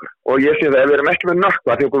sterkasta liðin okkar. Og ég sé það, ef við erum ekki með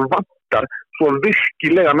Nökkva því okkur vantar svo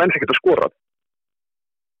virkilega menn sem geta skorað.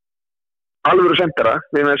 Alvöru sendera,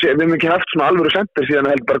 við hefum ekki haft svona alvöru sender síðan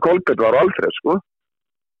heldur bara Kolbjörn var og Alfred, sko.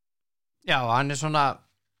 Já,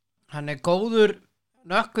 hann er góður.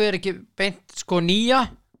 Nökkvi er ekki beint sko nýja.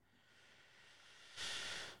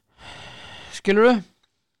 Skilurðu?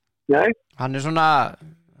 Nei. Hann er svona,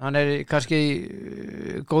 hann kannski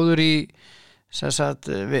góður í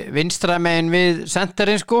vinstra megin við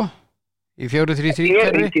senterinn sko í 4-3-3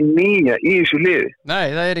 það engin nýja í þessu liði. Nei,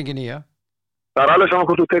 það engin nýja. Það alveg saman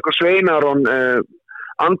hvort þú tekur Sveinaron,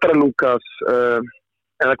 Andra Lukas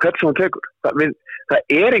eða hvert sem hann tekur. Það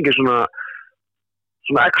engin svona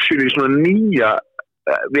actually svona nýja,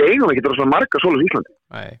 við eigum ekki svona marga svoleiðis í Íslandi.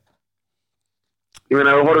 Nei. Ég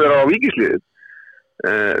meina ef þú horfir á Víkisliðið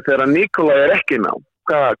þegar Nikolaj ekki inn á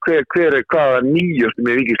hvaða nýjast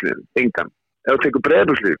með Víkisliðið? Engan. Ef þú tekur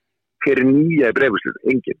Breiðabólslið, hver nýja í Breiðabólslið?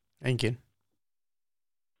 Engin.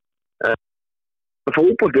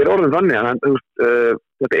 Fótbolti orðin þannig að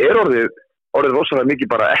þetta orðið rosalega mikið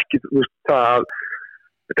bara ekki það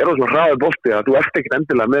þetta orðið svona hraður bolti að þú ert ekkert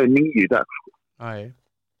endilega með nýju í dag sko. Nei.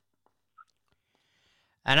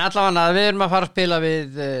 En allavega við erum að fara að spila við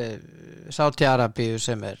Sádi-Arabíu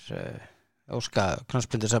sem óska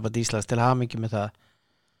knattspyrnusamband Íslands til hamingju með það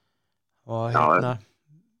og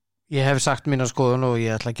ég hef sagt mína skoðun og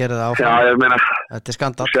ég ætla að gera það áfram. Já, ég meina þetta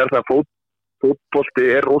skandall. Þú sér það fótbolti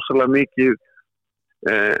rosalega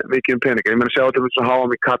mikið peninga. Ég meina sjá þetta með svo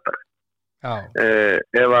háam í Katar. Já.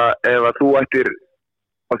 Ef að þú ættir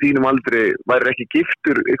á þínum aldri væri ekki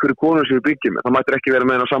giftur ykkur konur sem við byggjum með, þá mættir ekki vera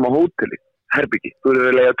með henn á sama hóteli, herbyggi. Þú eru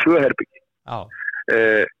að leiða 2 herbyggi. Já.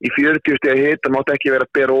 Í 40 stiga hita máttu ekki vera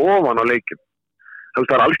að bera ofan á leikjum.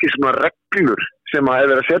 Það er alls svona reglur sem að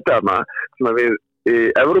verið að setja þarna sem að við í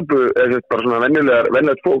Evrópu bara svona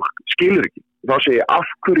venjulegt fólk skilur ekki. Þá segir ég af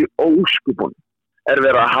hverju óskupun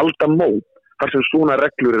verið að halda mót þar sem svona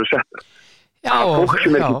reglur eru settar. Já, fólk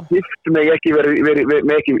sem ekki gift með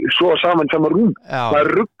ekki svo saman sama rúm. Já. Það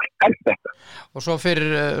rugl þetta. Og svo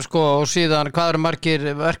fyrir og síðan hvað eru margir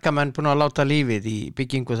verkamenn búin að láta lífið í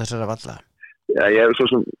byggingu þessara valla? Já,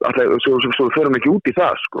 svo förum ekki út í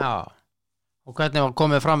það sko. Já. Og hvernig var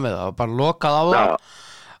komið fram við það? Bara lokað á það?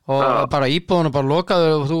 Og bara íbúðuna bara lokað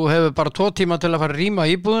og þú hefur bara 2 tíma til að fara að rýma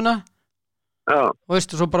íbúðuna? Já. Og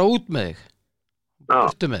veistu, svo bara út með þig.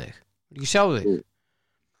 Burtu með þig. Ekki sjá þig.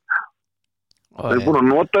 Það er búin að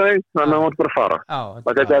nota þig, þannig að það mátt bara fara.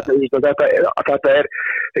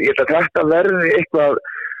 Þetta verði eitthvað,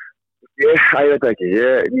 ég veit ekki,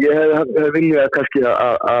 ég hef viljað kannski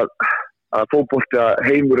að fótbolta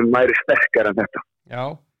heimurinn væri sterkar en þetta. Já.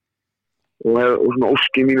 Og svona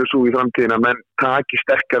óski mínu svo í framtíðina, menn taki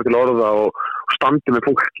sterkar til orða og standi með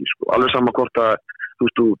fólki, sko. Alveg sama hvort að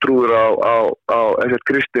þú trúir á ekkert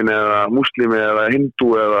kristin eða muslimi eða hindú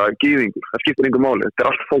eða gyðingur. Það skiptir engu máli, þetta er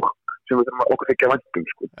allt fólk sem við þurfum okkur ekki að væntum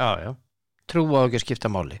sko. Já. Trú á ekki að skipta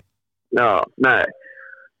máli. Já, nei.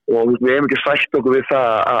 Og við hefum ekki sætt okkur við það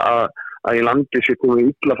að í landi sé komið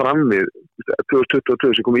illa fram við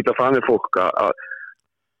 2022 sé komið illa fram við fólk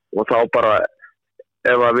og þá bara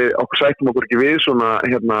ef við okkur sættum okkur ekki við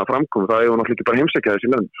svona framkomu þá hefur náttúrulega ekki bara heimsækja þessi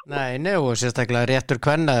lönd sko. Nei, og sérstaklega réttur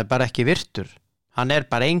kvenna er bara ekki virtur. Hann er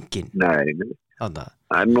bara engin. Nei. Hann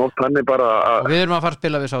er bara og við erum að fara að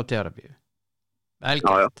spila við Sádi-Arabíu.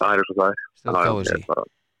 Já, það er svo það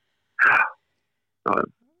er.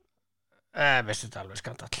 Veistu þetta alveg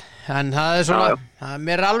skandall. En það er svona,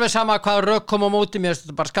 mér er alveg sama hvað rök kom á móti, mér er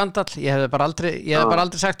þetta bara skandall. Ég hef bara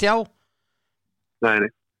aldrei sagt já.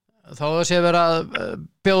 Nei. Þá sé verið að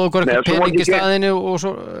bjóða okkur eitthvað pening í staðinu og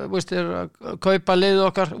svo, veist þér, að kaupa liðið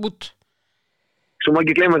okkar út. Svo má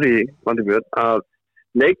ekki gleyma því, Valdi Björn, að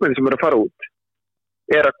leikmenn sem eru að fara út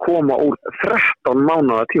að koma úr 13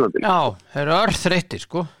 mánaða tímabili. Já, þeir eru örþreyttir,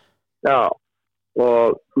 sko. Já,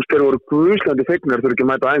 og þú veist, þeir voru guðslandi fegnir þegar ekki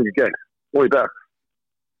að mæta æfingu í gær og í dag.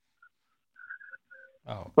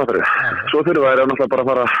 Já. Svo þurfa þeir náttúrulega bara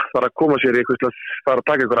að fara að koma sér í eitthvað, fara að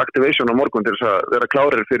taka eitthvað activation á morgun til þess að vera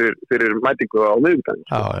klárir fyrir mætingu á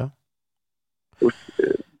miðvikudaginn. Já. Þú veist,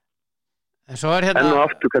 en svo er enn og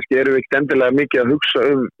aftur kannski erum við ekki endilega mikið að hugsa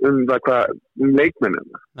það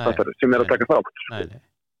leikmennina sem að taka þátt. Nei.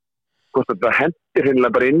 Hvort þetta hendir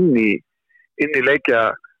hinnlega bara inn í leikja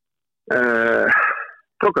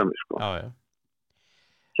programmi sko. Já.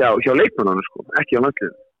 Hjá leikmennunum sko, ekki á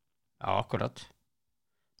landliðinu. Já, akkurat.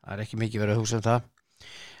 Það er ekki mikið verið að hugsa það.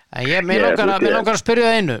 En mér langar að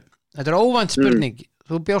spyrja einu. Þetta er óvænt spurning.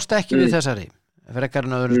 Þú bjóst ekki við þessari. Frekar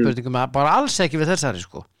en öðrum spurningum, bara alls ekki við þessari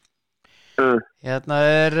sko. Er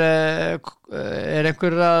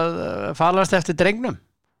einhver að falast eftir drengnum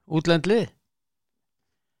útlendlið?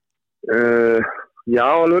 Já,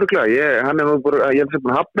 alveg örugglega. Hann er bara, ég hef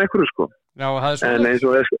bara hafnað einhverju sko. Já, það er svo. En eins og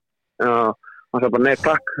hann sagði bara nei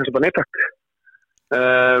takk.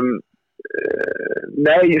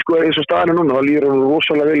 Nei, sko, eins og staðan núna þá líður hann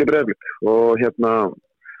rosalega vel í Breiðablik og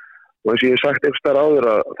og eins og ég hef sagt einhvers staðar áður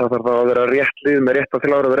að það þarf að vera rétt lið með rétta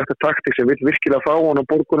þjálfara, rétta taktík sem vill virkilega fá hann á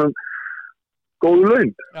borgunum góðu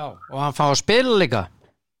laun. Já, og hann fá að spila líka.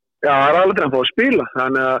 Já, það aldrei hann fá að spila,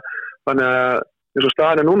 þannig að eins og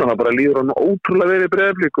staðan núna, það bara líður hann ótrúlega vel í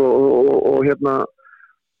Breiðablik og hérna,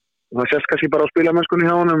 það sést kannski bara á spilamennskunni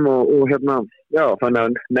hjá honum og hérna, já, þannig að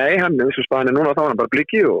nei, hann, eins og staðan núna, þá er hann bara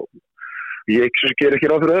Bliki og ég ger ekki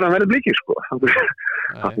ráð fyrir öðru að hann verði Bliki, sko. Það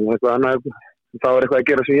er eitthvað annað, þá er eitthvað að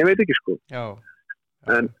gera sem ég veit ekki, sko. Já.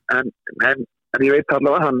 En ég veit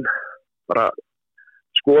allavega, hann bara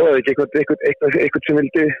skoðaði ekki eitthvað sem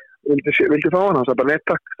vildi fá hann sagði bara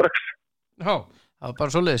neittakk strax. Já, það var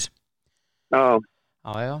bara svoleiðis. Já.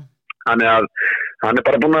 Hann er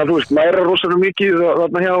bara búin að, læra rosalega mikið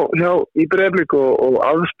þarna hjá í Breiðablik og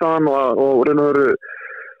aðstæðan og raun og veru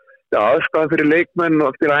aðstæðan fyrir leikmenn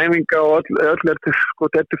og fyrir æfinga og öll er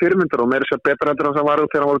til fyrirmyndar og meira sér betra heldur hann var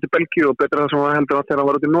þegar hann var út í Belgíu og betra heldur hann þegar hann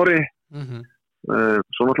var út í Noregi.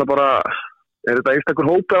 Svo náttúrulega bara er þetta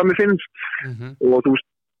einstakur hópið að mér finnst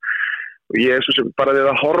og ég er svo sem bara við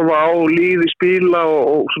að horfa á líði spila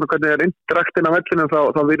og svona hvernig er interaktin af vellinu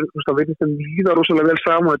þá virðist þeim líða rosalega vel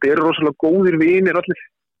saman, þetta eru rosalega góðir vinir allir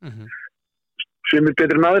sem er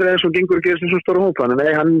betri en aðrir eins og gengur að gerast í svona stóra hópa, en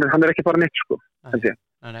nei, hann er ekki bara neitt sko.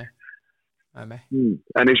 Nei.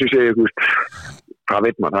 En eins og ég segi, hvað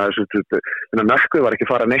veit maður, það er svo Nökkvi var ekki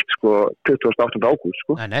að fara neitt sko 28. ágúst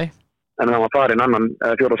sko. Nei. En hann var farin annan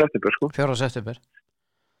 4. september sko. 4. september.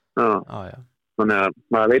 Já. Þannig að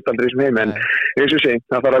maður veit aldrei sem heim, en eins og sé,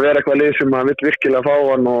 það þarf að vera eitthvað lið sem maður vill virkilega fá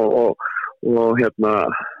hann og hérna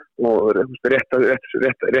og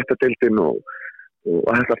rétta deildin og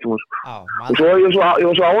þetta allt saman sko. Og svo ég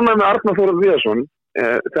var svo ánægð með Arnar Þór Viðarsson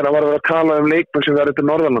þegar hann var að vera að tala leikmenn sem verður til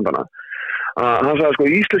Norðurlandana. Hann sagði sko,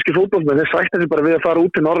 íslenski fótboltamenn þeir sætta sig bara við að fara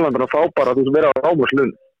út til Norðurlandana og fá bara vera á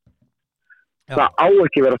lágmarkslaun. Það á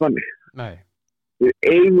ekki vera þannig. Nei. Við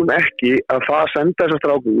eigum ekki að senda þessar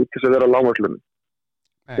stráku út til að vera á lágmarkslaunum.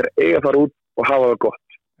 Þeir eiga að fara út og hafa það gott.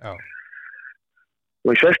 Já.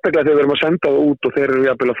 Og sérstaklega þegar við erum að senda það út og þeir eru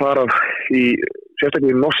jafnvel að fara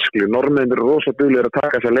sérstaklega í norskli, norrmenn eru rosa duglegir að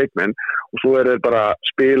taka þessar leikmenn og svo eru þeir bara að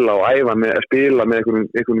spila og æfa með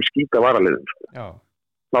einhverjum skýta varaliðum. Sko. Já.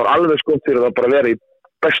 Það var alveg skott fyrir það bara að vera í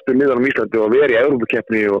bestu liðanum í Íslandi og vera í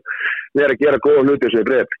Evrópukeppni og vera að gera góða hluti þessu í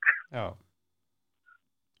Breiðablik. Já.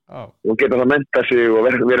 Og geta það menta sig og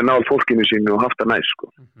verið náð fólkinu sínu og haft það næst sko.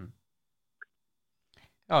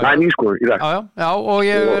 Það er nýn sko í dag. Já, og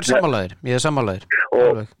ég er sammálaður.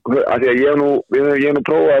 Og að því að við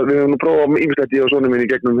höfum nú prófað ýmislegt ég og sonum minn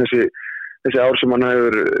í gegnum þessi ár sem hann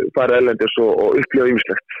hefur farið erlendis og upplifað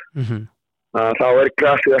ýmislegt. Þá er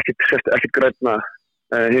grasið ekki grænna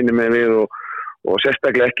hinni með við og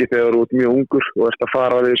sérstaklega ekki þegar þú ert mjög ungur og ert að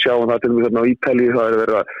fara við sjáum það til og með þarna á Ítalíu, það er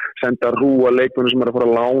verið að senda hrúa leikmennu sem er að fara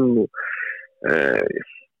að lán og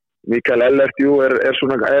Mikael Ellert er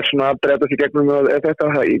svona að breyta sig gegnum þetta,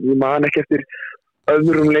 ég man ekki eftir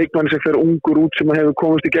öðrum leikmenn sem fer ungur út sem hefur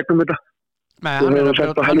komist í gegnum þetta. Nei, hann er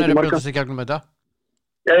að breyta sig gegnum þetta.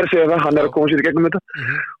 Ég er að segja það, hann er að koma sér í gegnum þetta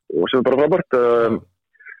og sem er bara frábært.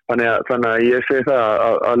 Þannig að ég segi það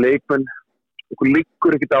að leikmenn okkur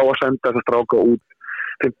liggur ekkert á að senda þess að stráka út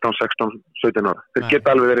 15, 16, 17 ára. Þeir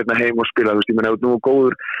geta alveg verið heim og spila, ég menn ef þú nú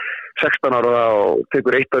góður 16 ára og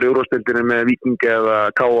tekur 1 ár í úrvalsdeildinni með Víking eða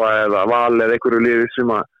Káa eða Val eða einhverju liði sem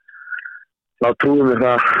að þá trúum við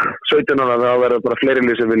það 17 ára þá verður bara fleiri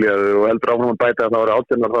lið sem viljaðu og heldur áfram að bæta að það verður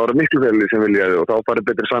 18 ára þá verður miklu fleiri lið sem viljaðu og þá farið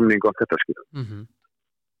betri samning og allt þetta skilur.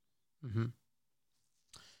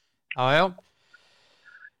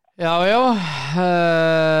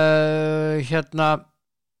 Hérna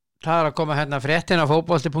það er að koma hérna fréttin á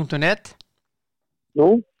fótbolti.net. Nú?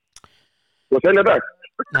 Þú að selja dag?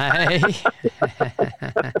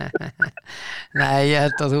 Nei, ég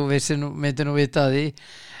held að þú myndir nú vita því.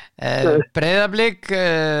 Breiðablik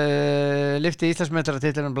lyfti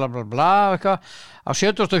Íslandsmeistaratitlinum bla bla bla eitthvað. Á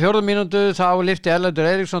 74. mínútu þá lyfti Erlendur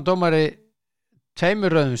Eiríksson dómari 2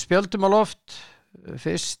 rauðum spjöldum á loft.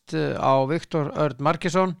 Fyrst á Viktor Örn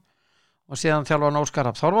Markesson og síðan þjálfarinn Óskar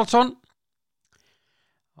Hrafn Þorvaldsson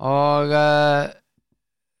og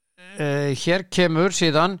hér kemur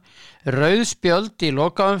síðan rauð spjöld í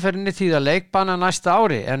lokaumferðinni þýða leikbanna næsta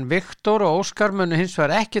ári en Viktor og Óskar munu hins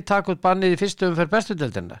vegar ekki taka út bannið í fyrstu umferð bestu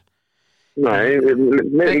deildarinnar. Nei,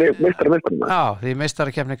 meistarana. Já, því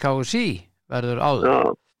meistarakeppni KSÍ verður áður.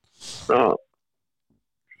 Já.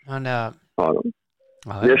 Þannig að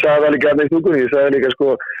ég sagði það líka með stúkunni, ég sagði líka sko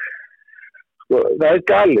það er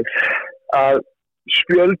galið að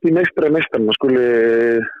spjöld í meistarana skuli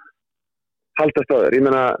halda stöður. Ég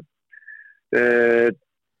meina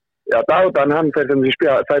Dáðan hann fer í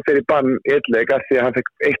bann eitthvað af því að hann fekk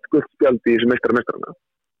 1 gult spjald í þessu meistarana.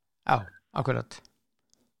 Já, akkurat.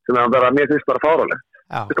 Sem að mér finnst bara fáránlegt.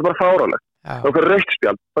 Þetta er bara fáránlegt. Það er rautt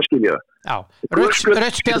spjald, það skil ég það. Já, rautt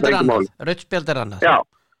spjald er annað. Rautt spjald er annað. Já,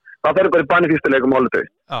 það fer bara í banni fyrsta leikum hálfdegi.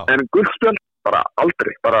 En gult spjald bara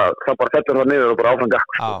aldrei, það bara fellur það niður og bara áfram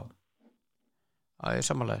gakk. Já, ég er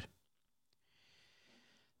sammálaður.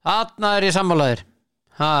 Þarna er ég sammálaður.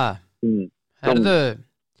 Herðu,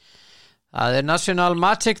 það er National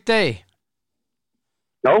Magic Day.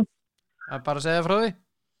 Já. Það er bara að segja frá því.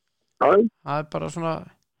 Já. Það er bara svona...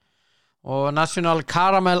 Og National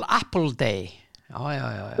Caramel Apple Day.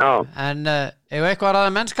 Já. En eigum eitthvað að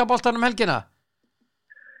ræða mennskaboltanum helgina?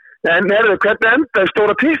 En hvernig endaði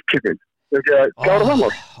stóra tippkeppnin? Ekki að klára það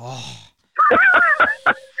mál?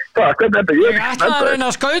 Hvernig endaði ég? Ég ætlaði að reyna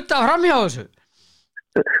að skauta fram hjá þessu.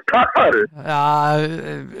 Hvað var þú? Já,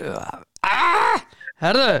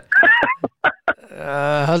 herðu,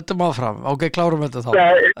 höldum áfram. Ok, klárum þetta þá.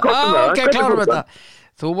 Ok, klárum þetta.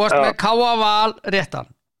 Þú varst með K.A. Val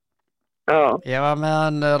réttan. Já. Ég var með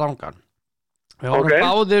hann rangan. Við vorum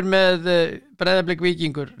báðir með Breiðablik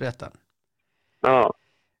Víkingur réttan. Já.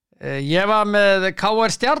 Ég var með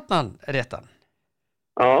KR Stjarnan réttan.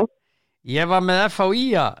 Já. Ég var með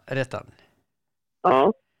FHÍA réttan.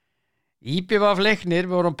 Já. IBVF Leiknir,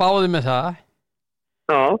 við vorum báðir með það.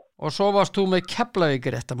 Já. Og svo varst þú með Keflavík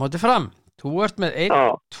réttan, mótið fram. Þú ert með 1,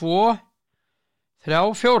 2, 3,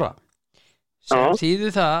 4. Sem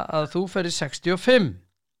þýðir það að þú ferð í 65.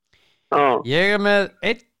 Ég er með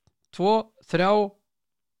 1, 2, 3,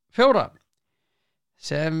 4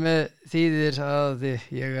 sem þýðir að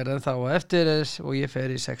ég er ennþá á eftir þess og ég fer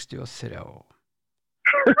í 63.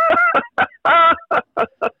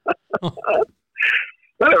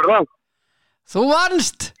 Það er það. Þú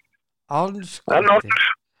vannst.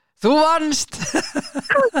 Þú vannst.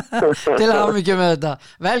 Til hamingju með þetta.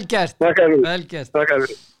 Vel gert.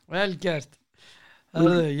 Vel gert.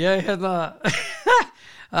 Ég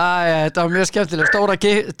þetta var mjög skemmtilega, stóra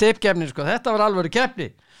tippkeppni sko. Þetta var alveg keppni.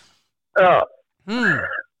 Já.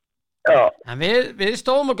 En við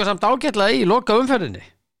stóðum okkur samt ágætlega í loka umferðinni.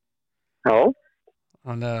 Já.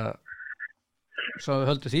 Þannig að svo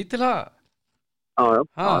höldum því til það. Já.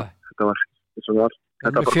 Þetta var eins og það var.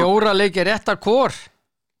 Þetta var 4 leikir réttar hvor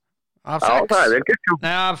af 6. Já, það er vel gert.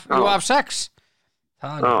 Nei, af 6.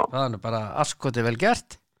 Það er bara askoti vel gert.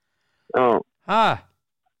 Já. Já.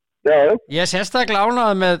 Ég er sérstaklega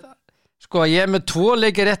ánægður með sko, ég er með 2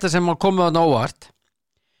 leikir réttar sem hafa komið á óvart.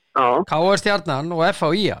 Já. KR Stjarnan og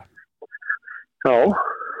FHÍA. Já.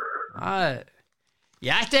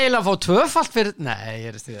 Ég ætti eiginlega að fá 2-falt fyrir... Nei, ég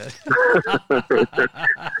er stíðar.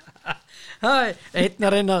 Einn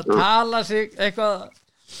að reyna að tala sig eitthvað.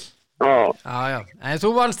 Já. En þú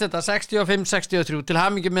vannst þetta 65-63 til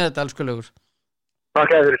hamingju með þetta, elskulegur.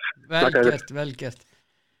 Takk fyrir. Vel gert.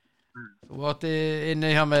 Þú átti inni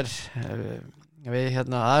hjá mér það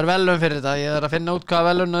er velun fyrir þetta. Ég er að finna út hvað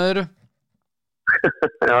velun það eru.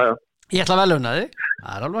 Já. Ég ætla að veluna þig.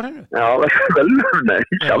 Það er alveg hennu. Já, veluna.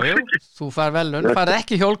 Jú, þú fær velun. Þú fær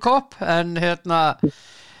ekki hjólkopp, en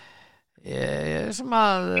ég sem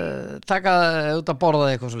að taka út að borða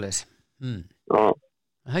eitthvað svo leiðis. Já.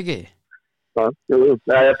 Það ekki? Já,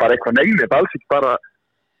 það er bara eitthvað negli, það er alls ekki bara...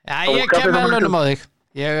 Já, ég kem velunum á þig.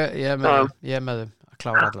 Ég er með þau að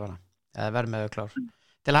klára allavega. Eða verð með þau klár.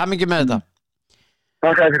 Til hamingju með þetta.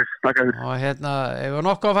 Takk fyrir. Og ef við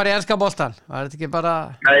nokkuð að fara í enska boltan, var þetta ekki bara...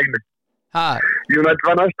 Nei. United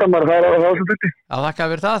var næstan, það er sem þetta. Já, þakka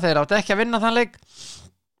fyrir það. Þeir áttu ekki að vinna þann leik.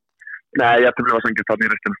 Nei, ég ætti að vera sangið þarna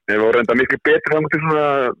í restina. Þeir voru enda miklu betri þannig til svona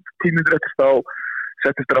 10 mínútur eftir þá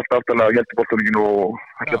settist þeir alltaf aftalega og héldi boltanum og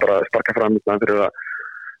ætla bara að sparka fram fyrir að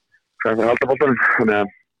halda boltanum. Þannig að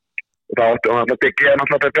það átti og alltaf DG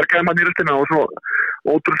náttúrulega bjargaði mann í restina og svo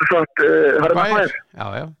ótrúlega satt Harry Maguire.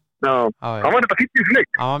 Já, hann var þetta fínn í þessu leik.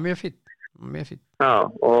 Hann var mjög fínn. Já,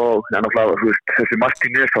 og náttúrulega þessi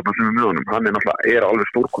Martínez þarna sem með honum, hann náttúrulega alveg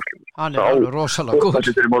stórkostlegur. Hann er alveg rosalega góð.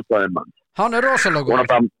 Hann er rosalega góð.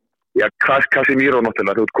 Já, Casemiro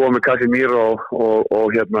náttúrulega, þú ert komið með Casemiro og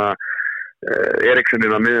Eriksen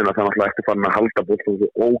inn á miðuna, það náttúrulega eftir fann að halda boltanum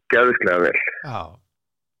ógeðslega vel. Já,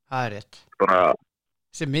 það er rétt. Bara...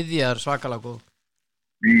 Þessi miðja er svakalega góð.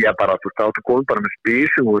 Já, bara, þú veist, áttu góðum bara með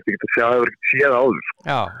spísum og þú veist ekki að það hefur ekki séð áður.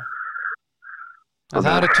 Já.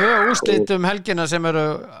 Það eru 2 úrslit helgina sem eru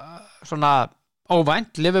svona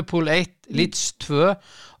óvænt. Liverpool 1, Leeds 2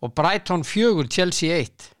 og Brighton 4, Chelsea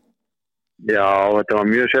 1. Já, þetta var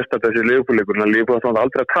mjög sérstætt þessi Liverpool-leikur. Liverpool átti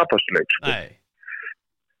aldrei að tapa þessu leik. Sko. Nei.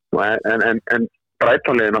 En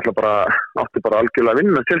Brighton-leikin átti bara algjörlega að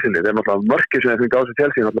vinna Chelsea-leik. Það er náttúrulega mörkið sem þeir fengið á sig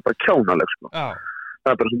Chelsea náttúrulega bara kjánaleg. Sko. Já.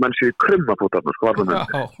 Það er bara sem menn séu krummafótarna. Sko, já,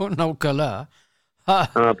 nákvæmlega.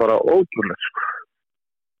 Það er bara ótrúlega. Sko.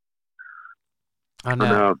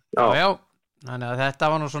 Þannig að þetta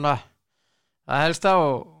var nú svona það helsta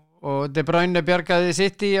og De Bruyne bjargaði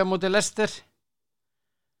City á móti Leicester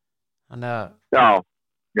þannig að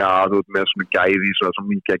Já, þú ert með svona gæði svo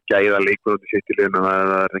mikið gæða leikur út í City-liðinu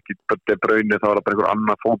það er ekki De Bruyne, þá er það bara einhver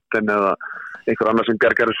annar Foden eða einhver annar sem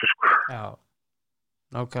bjargar þessu sko. Já,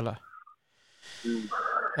 nákvæmlega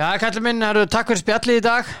Já, kallur minn, takk fyrir spjallið í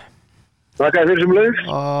dag Takk fyrir sömuleiðis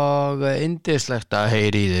og yndislegt að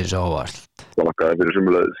heyri í þér svo allt Takk fyrir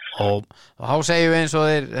sömuleiðis og þá segjum við eins og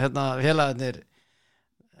þeir félagarnir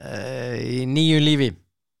í nýju lífi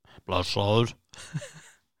Blássáður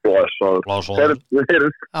Blássáður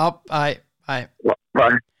Bæ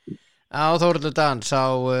Já, Þórður Dan sá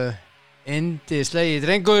yndislegi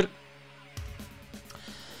drengur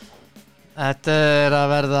Þetta er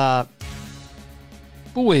að verða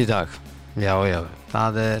búið í dag Já,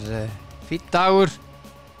 það er fínn dagur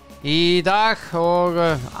í dag og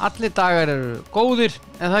allir dagar eru góðir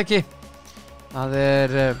en það ekki það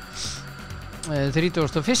er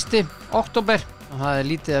 31. október og það er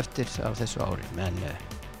lítið eftir af þessu ári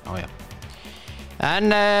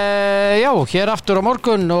en já, hér aftur á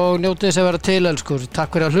morgun og njótið þess að vera til elskur,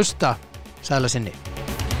 takk fyrir að hlusta sæla sinni